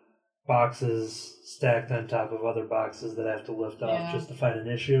not boxes stacked on top of other boxes that I have to lift off just to find an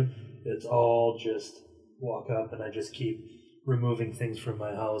issue. It's all just walk up and I just keep removing things from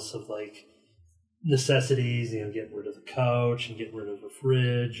my house of like necessities, getting rid of the couch and getting rid of the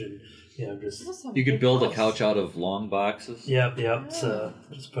fridge and just You could build a couch out of long boxes. yep. So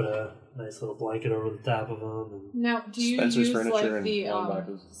just put a nice little blanket over the top of them. And Now, do you Spencer's use furniture like and the long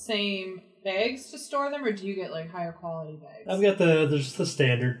boxes. same bags to store them, or do you get like higher quality bags? I've got there's the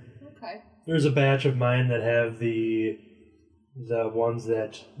standard. Okay. There's a batch of mine that have the ones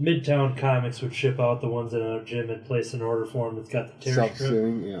that Midtown Comics would ship out, the ones that Jim had placed an order for them. That's got the tear strip.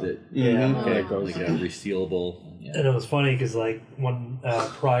 Self-sealing, yeah. Yeah. Okay, Oh. like a resealable. Yeah. And it was funny because like one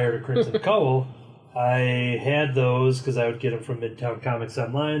prior to Crimson Cowl, I had those because I would get them from Midtown Comics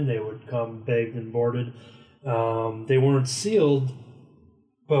online. They would come bagged and boarded. They weren't sealed,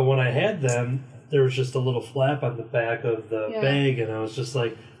 but when I had them, there was just a little flap on the back of the bag, and I was just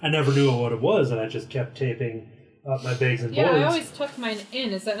like, I never knew what it was, and I just kept taping up my bags and Yeah, boards. I always tuck mine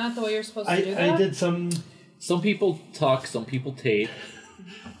in. Is that not the way you're supposed to do that? I did some. Some people tuck, some people tape.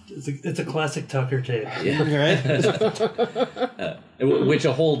 It's a classic Tucker tape. Which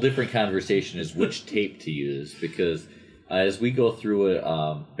a whole different conversation is which tape to use, because as we go through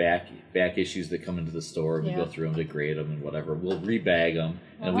back issues that come into the store, we go through them to grade them and whatever. We'll rebag them,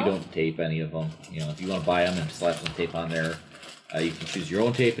 and we don't tape any of them. If you want to buy them and slap some tape on there, you can choose your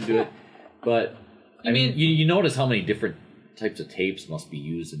own tape and do it. But you notice how many different types of tapes must be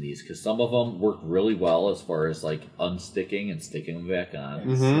used in these, because some of them work really well as far as like unsticking and sticking them back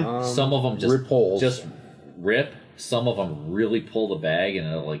on. Some of them just rip. Some of them really pull the bag and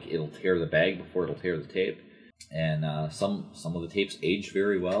it'll tear the bag before it'll tear the tape. And some of the tapes age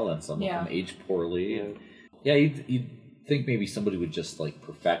very well, and some of them age poorly. And you'd think maybe somebody would just like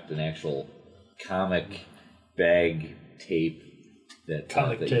perfect an actual comic bag tape.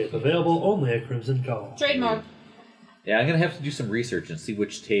 Comic tape available only at Crimson Call. Trademark. Yeah, I'm gonna have to do some research and see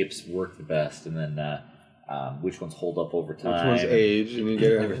which tapes work the best, and then which ones hold up over time. Which one's age, and you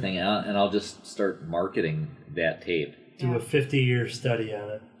get everything out, and I'll just start marketing that tape. Do a 50-year study on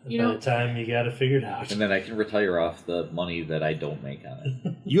it. And by the time you got it figured out. And then I can retire off the money that I don't make on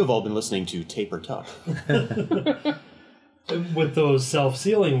it. You have all been listening to Tape or Tuck. With those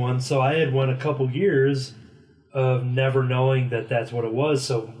self-sealing ones, so I had one a couple years of never knowing that that's what it was.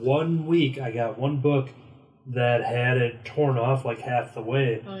 So 1 week I got one book that had it torn off like half the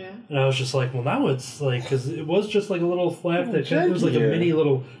way. Oh, yeah? And I was just like, well, now it's like, because it was just like a little flap that it was like a mini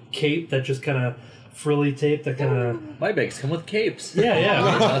little cape that just kind of frilly tape that kind of... My bags come with capes.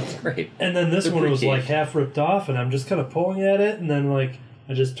 Yeah. That's great. And then this one was like half ripped off, and I'm just kind of pulling at it, and then like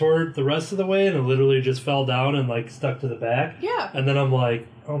I just tore it the rest of the way, and it literally just fell down and like stuck to the back. Yeah. And then I'm like,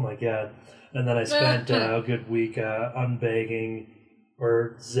 oh my god. And then I spent a good week unbagging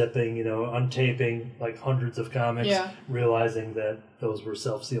or zipping, untaping like hundreds of comics, realizing that those were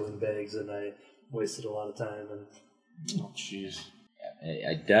self-sealing bags, and I wasted a lot of time. And Oh, jeez.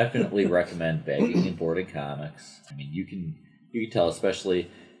 I definitely recommend bagging and boarding comics. I mean, you can tell, especially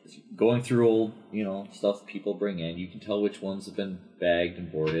going through old, stuff people bring in. You can tell which ones have been bagged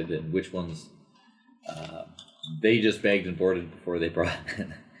and boarded, and which ones they just bagged and boarded before they brought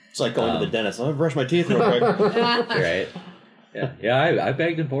in. It's like going to the dentist. I'm going to brush my teeth real quick. Right? Yeah. I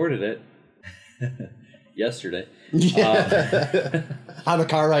bagged and boarded it yesterday. On the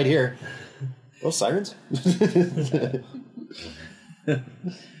car right here. Those sirens?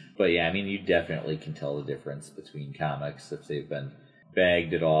 But yeah, I mean, you definitely can tell the difference between comics if they've been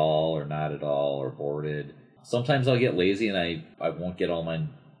bagged at all or not at all or boarded. Sometimes I'll get lazy and I won't get all mine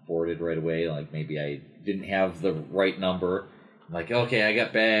boarded right away. Like maybe I didn't have the right number. I'm like, okay, I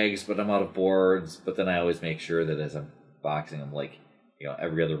got bags, but I'm out of boards. But then I always make sure that as I'm boxing them, like,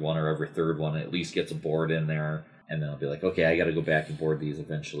 every other one or every third one at least gets a board in there. And then I'll be like, okay, I got to go back and board these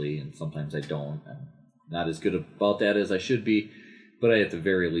eventually. And sometimes I don't. I'm not as good about that as I should be. But I at the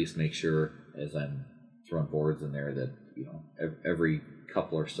very least make sure as I'm throwing boards in there that, every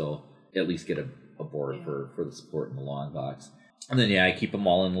couple or so at least get a board for the support in the long box. And then, I keep them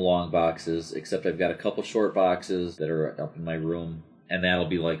all in the long boxes, except I've got a couple short boxes that are up in my room. And that'll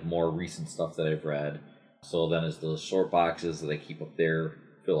be like more recent stuff that I've read. So then as those short boxes that I keep up there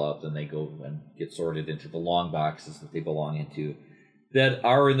fill up, then they go and get sorted into the long boxes that they belong into that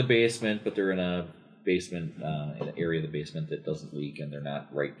are in the basement, but they're in a basement, in an area of the basement that doesn't leak, and they're not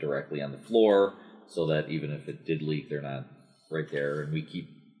right directly on the floor, so that even if it did leak, they're not right there. And we keep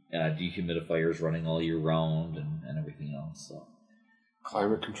dehumidifiers running all year round and everything else. So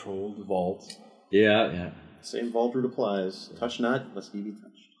Climate controlled vault. yeah. Same vault route applies. Touch not, lest ye be touched.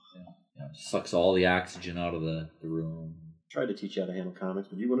 Yeah, sucks all the oxygen out of the room. Tried to teach you how to handle comics,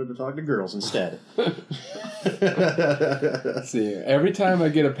 but you wanted to talk to girls instead. See, every time I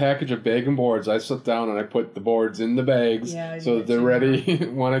get a package of bag and boards, I sit down and I put the boards in the bags Yeah, I so do that they're too. ready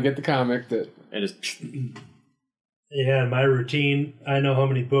when I get the comic. That And just Yeah, my routine, I know how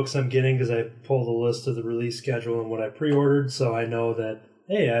many books I'm getting because I pull the list of the release schedule and what I pre-ordered, so I know that,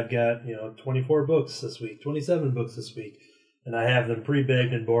 hey, I've got, 24 books this week, 27 books this week, and I have them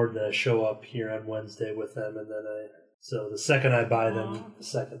pre-bagged and boarded, and I show up here on Wednesday with them, and then so the second I buy them, the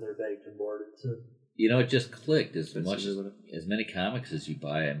second they're bagged and boarded. So. It just clicked. As That's much usually as many comics as you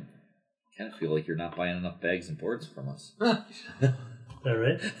buy, I kind of feel like you're not buying enough bags and boards from us. All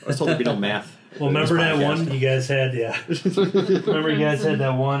right. I was told there'd be no math. Well, in this remember that podcast. one you guys had? Yeah. Remember you guys had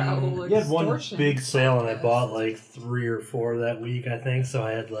that one? Probably You had one extortion. big sale, and I bought like 3 or 4 that week, I think. So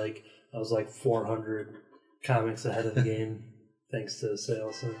I had I was like 400 comics ahead of the game, thanks to the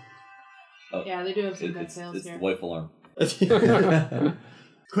sale. So Yeah, they do have some good It's sales the here. wife alarm.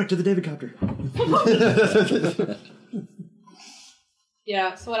 Quick to the David Copter.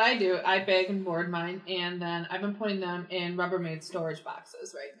 Yeah, so what I do, I bag and board mine, and then I've been putting them in Rubbermaid storage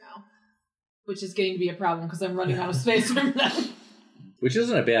boxes right now, which is getting to be a problem because I'm running out of space from them. Which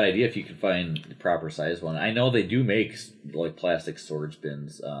isn't a bad idea if you can find the proper size one. I know they do make like plastic storage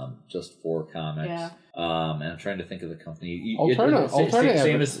bins just for comics. Yeah. And I'm trying to think of the company. Alternative.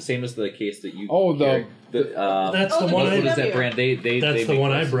 Same as the case that you. Oh, carry. that's Oh, the the one. what is CW. that brand? They That's the make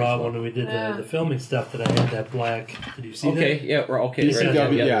one I those brought as well. when we did Yeah. the filming stuff. That I had that black. Did you see Okay, that? yeah, we're okay. BCW,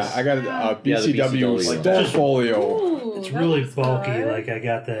 right, yeah, I got a Yeah, the BCW BCW. Storefolio. Ooh, It's that really looks bulky. good. Like I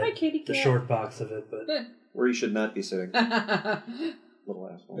got Hi, the kitty the cat. short box of it, but Where you should not be sitting. Yeah. Little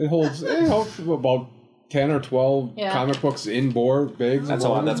asshole. It holds about 10 or 12 Yeah. comic books in board bags. That's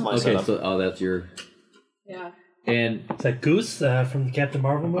all. That's my Okay, setup. so that's your and is that Goose from the Captain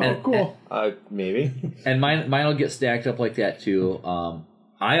Marvel movie? Oh, cool. Maybe. and mine will get stacked up like that too.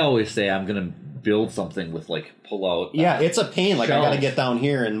 I always say I'm gonna build something with like pull out. Yeah, it's a pain. Like I got to shelves. get down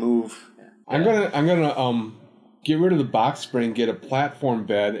here and move. I'm gonna get rid of the box spring, get a platform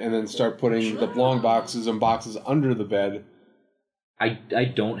bed, and then start putting the long boxes and boxes under the bed. I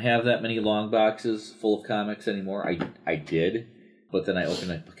don't have that many long boxes full of comics anymore. I did, but then I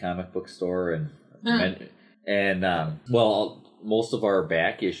opened a comic book store and most of our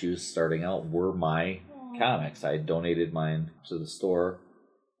back issues starting out were my comics. I donated mine to the store.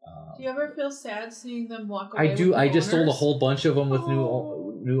 Do you ever feel sad seeing them walk away? I do. with I new just sold a owners? whole bunch of them with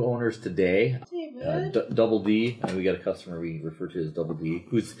Oh. new owners today. David. Double D, and we got a customer we refer to as Double D,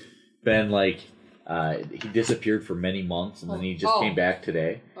 who's been like he disappeared for many months, and then he just came back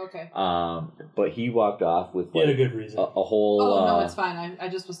today. Okay. But he walked off with He had a like, good reason. a whole. Oh no, it's fine. I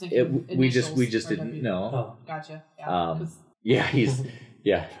just was thinking. we just initials didn't or W. know. Oh. Gotcha. Yeah. 'cause- Yeah,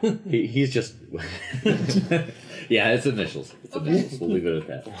 he's just yeah, it's initials. It's Okay. initials. We'll leave it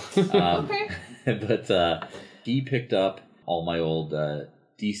at that. Okay. But he picked up all my old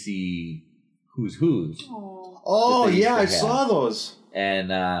DC who's. Aw. Oh that they used yeah, to I have. saw those.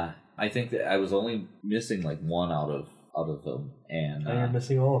 And I think that I was only missing like one out of them, and Now you're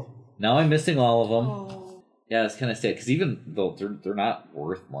missing all of them. now I'm missing all of them. Oh. Yeah, it's kind of sad because even though they're not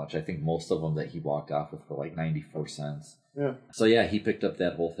worth much, I think most of them that he walked off with were like 94 cents. Yeah. So yeah, he picked up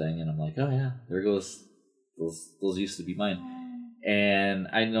that whole thing, and I'm like, oh yeah, there goes those used to be mine. And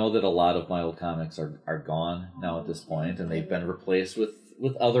I know that a lot of my old comics are gone now at this point, and they've been replaced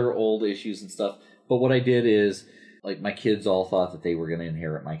with other old issues and stuff. But what I did is, like, my kids all thought that they were going to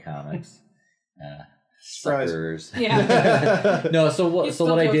inherit my comics. Surprise. Suckers. Yeah. No, so You what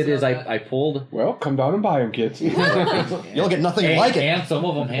still I toast did is about that. I pulled. Well, come down and buy them, kids. You'll get nothing and, like it. and some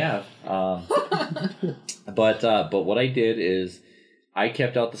of them have. But what I did is I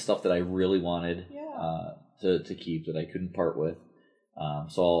kept out the stuff that I really wanted to keep that I couldn't part with.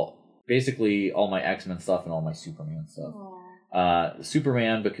 So basically all my X-Men stuff and all my Superman stuff.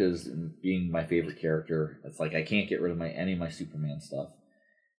 Superman, because being my favorite character, it's like I can't get rid of any of my Superman stuff.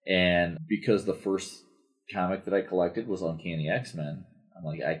 And because the first comic that I collected was Uncanny X-Men, I'm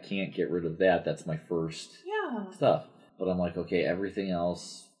like, I can't get rid of that. That's my first stuff. But I'm like, okay, everything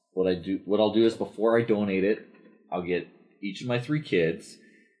else, what I'll do is before I donate it, I'll get each of my 3 kids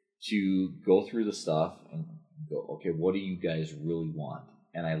to go through the stuff and go, okay, what do you guys really want?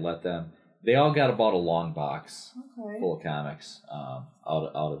 And I let them, they all got about a long box full of comics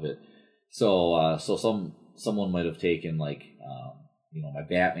out of it. So someone might have taken like my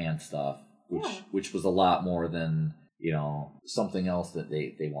Batman stuff, which was a lot more than something else that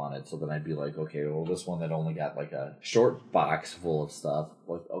they wanted. So then I'd be like, okay, well, this one that only got like a short box full of stuff,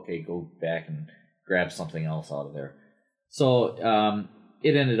 like, okay, go back and grab something else out of there. So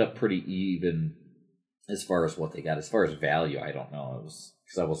it ended up pretty even as far as what they got. As far as value, I don't know. It was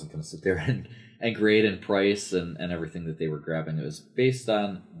because I wasn't going to sit there and grade and price and everything that they were grabbing. It was based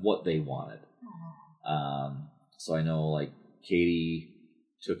on what they wanted. So I know like Katie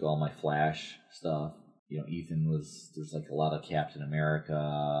took all my Flash stuff. Ethan there's like a lot of Captain America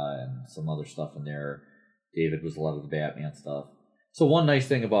and some other stuff in there. David was a lot of the Batman stuff. So one nice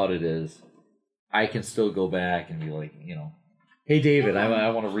thing about it is I can still go back and be like, hey David, I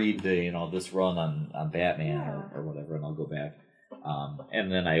want to read this run on Batman or whatever, and I'll go back. And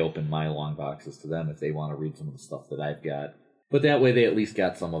then I open my long boxes to them if they want to read some of the stuff that I've got. But that way they at least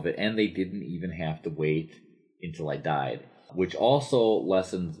got some of it, and they didn't even have to wait until I died, which also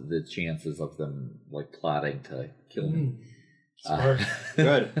lessened the chances of them like plotting to kill me. Smart.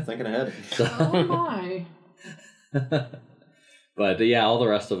 Good. Thinking ahead. Oh my. But yeah, all the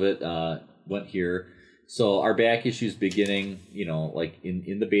rest of it went here. So our back issues beginning, like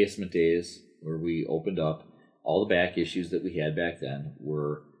in the basement days where we opened up, all the back issues that we had back then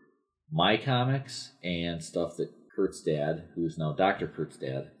were my comics and stuff that Kurt's dad, who's now Dr. Kurt's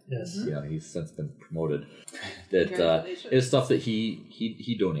dad, Yes. he's since been promoted, that is stuff that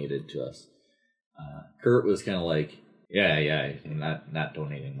he donated to us. Kurt was kind of like, yeah, I'm not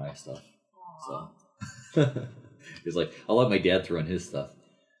donating my stuff. So he's like, I'll let my dad throw in his stuff.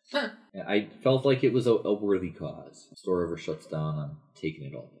 I felt like it was a worthy cause. The store ever shuts down, I'm taking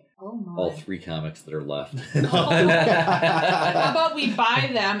it all back. Oh my. All 3 comics that are left. How about we buy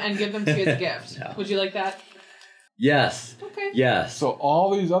them and give them to you as a gift? No. Would you like that? Yes. Okay. Yes. So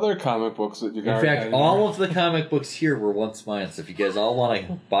all these other comic books that you got. In fact, all of the comic books here were once mine. So if you guys all want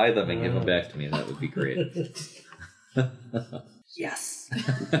to buy them and give them back to me, that would be great. Yes.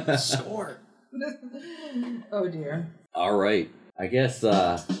 Score. Oh dear. All right. I guess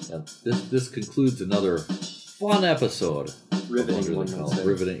this concludes another fun episode. Riveting, one might say.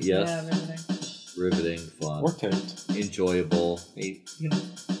 Riveting, yes. Yeah, riveting. Riveting, fun, Or taped. enjoyable.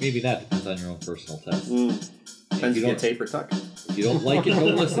 Maybe not. Depends on your own personal taste. Depends if you don't- tape or tuck. If you don't like it,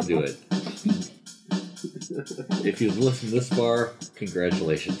 don't listen to it. If you've listened this far,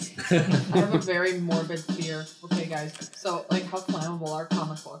 congratulations. I have a very morbid fear. Okay, guys. So, like, how flammable are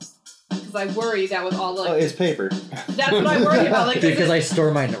comic books? Because I worry that with all the, Oh, like, it's paper. that's what I worry about. Like, Because I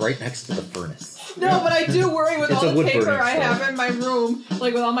store mine right next to the furnace. no, but I do worry with It's all a the wood paper burning I stove. have in my room,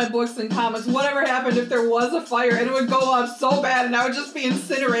 like with all my books and comics. Whatever happened if there was a fire, and it would go up so bad, and I would just be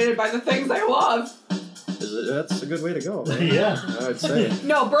incinerated by the things I love. That's a good way to go, right? Yeah. I would say.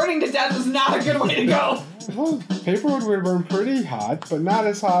 No, burning to death is not a good way to go. Well, paper would burn pretty hot, but not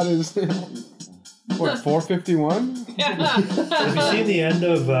as hot as what 451. Yeah. Have you seen the end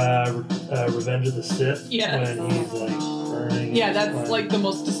of Revenge of the Sith? Yes. When he's like burning. Yeah, that's like the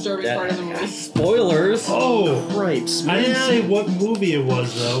most disturbing part of the movie. Spoilers! Oh, Cripes, I didn't man. say what movie it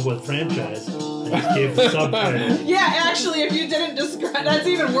was though. What franchise? I just gave the subtitle. Yeah, actually, if you didn't describe, that's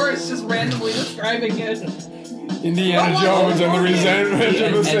even worse. Just randomly describing it. Indiana Oh, Jones and the Resentment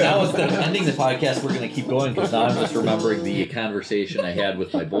of the And now Sith. instead of ending the podcast, we're going to keep going because now I'm just remembering the conversation I had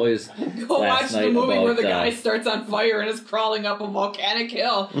with my boys Go watch last the night movie about, where the guy starts on fire and is crawling up a volcanic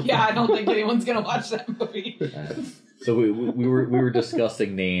hill. Yeah, I don't think anyone's gonna watch that movie. So we were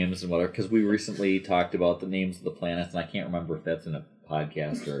discussing names and whatever because we recently talked about the names of the planets, and I can't remember if that's in a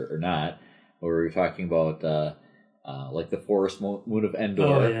podcast or not. Where we were talking about like the forest moon of Endor.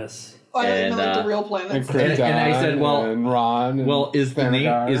 Oh yes. Oh, I didn't And, know like the real And planets. Krypton, And I said, well- and Ron. And Well, is the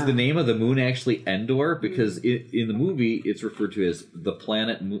Thanagar. name of the moon actually Endor? Because in the movie, it's referred to as the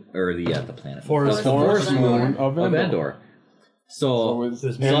planet or the planet Forest the forest moon moon of of Endor. Endor. So There's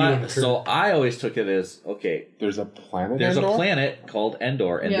is, Mew and Kurt. So I always took it as okay. there's a planet. There's Endor? a planet called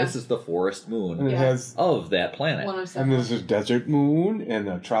Endor, and Yeah. this is the forest and moon it Yeah. has. of that planet. One of And seven. there's a desert moon and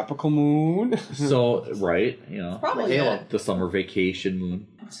a tropical moon. So right, Probably Halo. it. the summer vacation moon.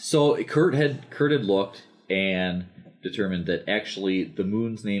 So Kurt had looked and determined that actually the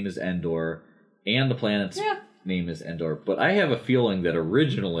moon's name is Endor and the planet's Yeah. name is Endor. But I have a feeling that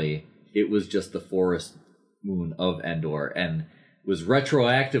originally it was just the forest moon of Endor and was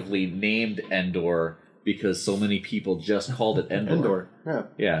retroactively named Endor because so many people just called it Endor. Endor. Yeah.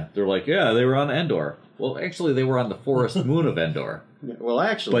 Yeah, they're like, yeah, they were on Endor. Well, actually, they were on the forest moon of Endor. Yeah, well,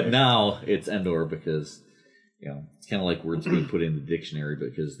 actually. But now it's Endor because, it's kind of like words being put in the dictionary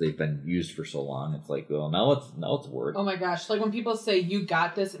because they've been used for so long. It's like, well, now it's a word. Oh my gosh! Like when people say "you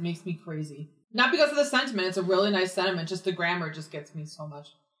got this," it makes me crazy. Not because of the sentiment; it's a really nice sentiment. Just the grammar just gets me so much.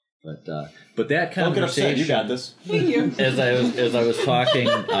 But that Don't get upset. conversation, You got this. Thank you. as I was talking,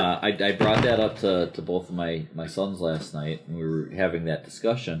 I brought that up to both of my sons last night, and we were having that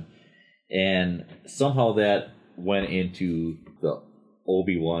discussion, and somehow that went into the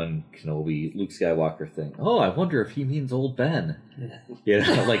Obi-Wan Kenobi Luke Skywalker thing. Oh, I wonder if he means old Ben.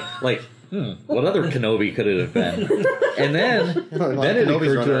 What other Kenobi could it have been? And then it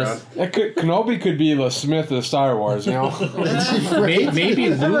occurred to us, Kenobi could be the Smith of Star Wars, maybe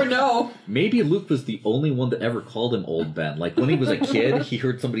You never Luke, know. maybe Luke was the only one that ever called him old Ben. Like when he was a kid, he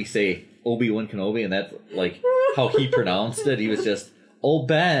heard somebody say Obi-Wan Kenobi, and that's like how he pronounced it. He was just old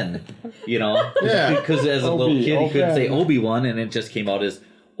Ben, Yeah. because as a little kid he Old couldn't Ben. say Obi-Wan, and it just came out as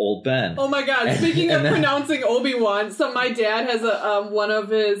old Ben. Oh my god, speaking of And then- pronouncing Obi-Wan, so my dad has one of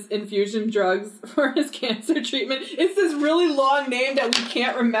his infusion drugs for his cancer treatment. It's this really long name that we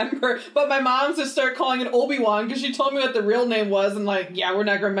can't remember, but my mom just started calling it Obi-Wan because she told me what the real name was, and yeah, we're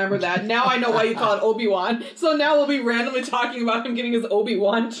not gonna remember that. Now I know why you call it Obi-Wan, so now we'll be randomly talking about him getting his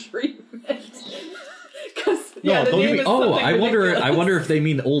Obi-Wan treatment. The name is something I ridiculous. wonder if they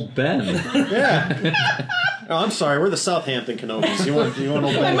mean old Ben. Yeah. Oh, I'm sorry. We're the Southampton Kenobis. You want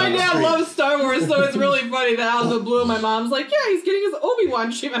old Ben And my on the dad street. loves Star Wars, so it's really funny that out of the blue, my mom's like, yeah, he's getting his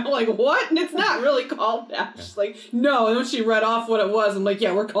Obi-Wan treatment. I'm like, what? And it's not really called that. She's like, no. And when she read off what it was, I'm like,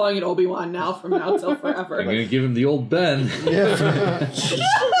 yeah, we're calling it Obi-Wan now from now till forever. I'm gonna give him the old Ben. Yeah.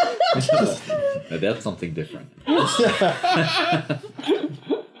 Now that's something different.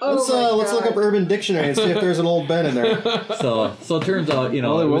 Let's look up Urban Dictionary and see if there's an old Ben in there. So it turns out, Well, it it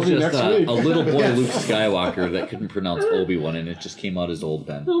will was be just next week. a little boy Luke Skywalker that couldn't pronounce Obi-Wan, and it just came out as old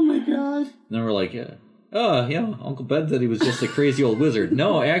Ben. Oh my god. And then we're like, Uncle Ben said he was just a crazy old wizard.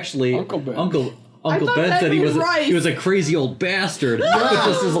 No, actually, Uncle Ben. Uncle thought Ben that said he was was right. he was a crazy old bastard. But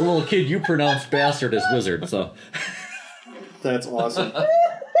just as a little kid, you pronounced bastard as wizard. So That's awesome.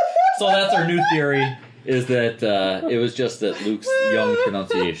 that's our new theory. Is that it was just that Luke's young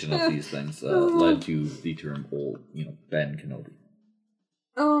pronunciation of these things led to the term old, Ben Kenobi.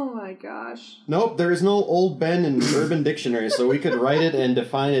 Oh my gosh. Nope, there is no old Ben in Urban Dictionary, so we could write it and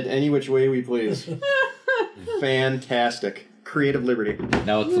define it any which way we please. Fantastic. Creative liberty.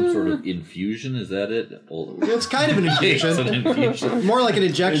 Now it's some sort of infusion, is that it? It's kind of an It's an infusion. infusion. More like an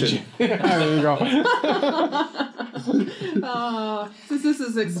injection. There you go. Since this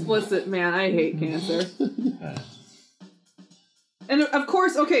is explicit, man, I hate cancer. And of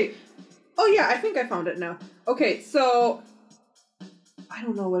course, okay. Oh yeah, I think I found it now. Okay, so I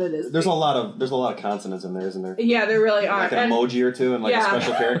don't know what it is. There's a lot of consonants in there, isn't there? Yeah, there really are. Like an And- emoji or two and like a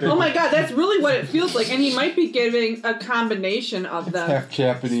special character. Oh my god, that's really what it feels like. And he might be giving a combination of them. Half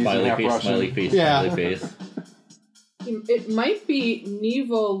Japanese and half Russian. Smiley face, Yeah. smiley face. It might be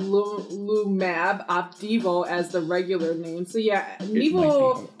Nivolumab Opdivo as the regular name. So yeah,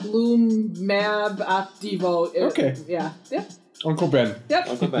 Nivolumab Opdivo. Okay. Yeah. Yep. Uncle Ben. Yep.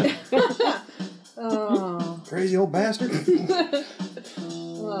 Uncle Ben. Oh. Crazy old bastard.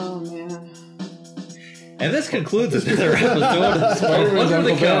 Oh man. And this concludes another episode of Spider-Man's Under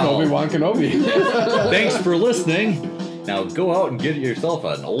the Uncle Ben, Cowl. Obi-Wan Kenobi. Thanks for listening. Now go out and get yourself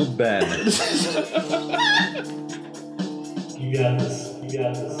an old Ben. You got this. You got this. You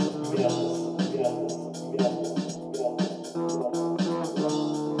got this. You got this. You got this.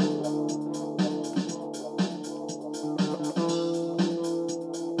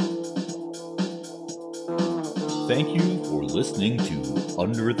 Thank you for listening to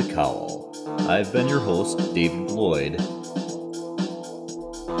Under the Cowl. I've been your host, David Lloyd.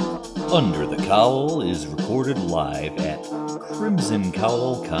 Under the Cowl is recorded live at Crimson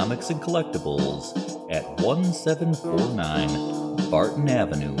Cowl Comics and Collectibles at 1749 Barton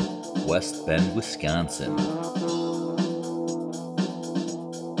Avenue, West Bend, Wisconsin.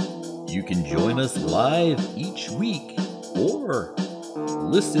 You can join us live each week or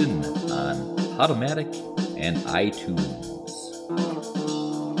listen on Podomatic and iTunes.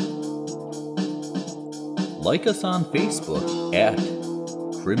 Like us on Facebook at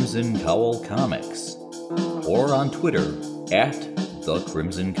Crimson Cowl Comics or on Twitter at The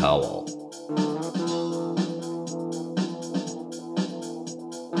Crimson Cowl.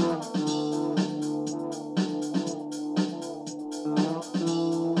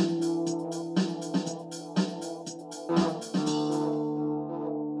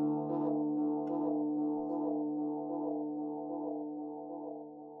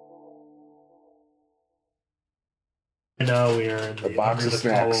 now we are in the box under of the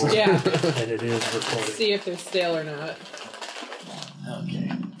snacks. cowl, Yeah. and it is recording. See if they're stale or not.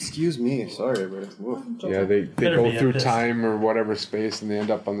 Okay. Excuse me. Sorry, everybody. Woof. Yeah, they Better go be a through piss. time or whatever space, and they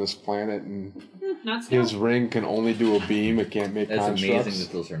end up on this planet, and Not stale. his ring can only do a beam. It can't make That's constructs. amazing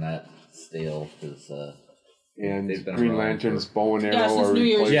that those are not stale because And they've been Green around Lantern's for- bow and arrow Yeah, since are New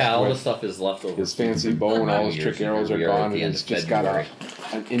Year's. replaced yeah, all with this stuff is left over. his fancy bow and all his Years trick arrows are ago. We gone, at the and end it's of just got February.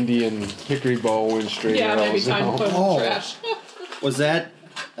 an Indian hickory bow and straight Yeah, maybe arrows. time to put them in Oh. the trash. Was that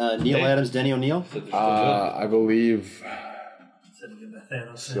Neil Hey. Adams, Denny O'Neil? I believe Instead of getting a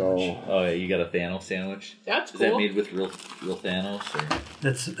Thanos so. sandwich. Oh, yeah, you got a Thanos sandwich. That's Is cool. that made with real Thanos,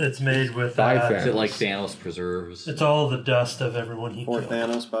 or It's made with By is Thanos. it like Thanos preserves? it's all the dust of everyone he For killed.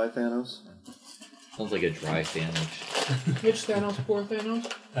 Thanos, by Thanos? Sounds like a dry sandwich. Which Thanos? Poor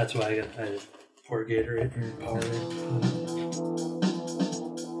Thanos? That's why I pour Gatorade for your Powerade.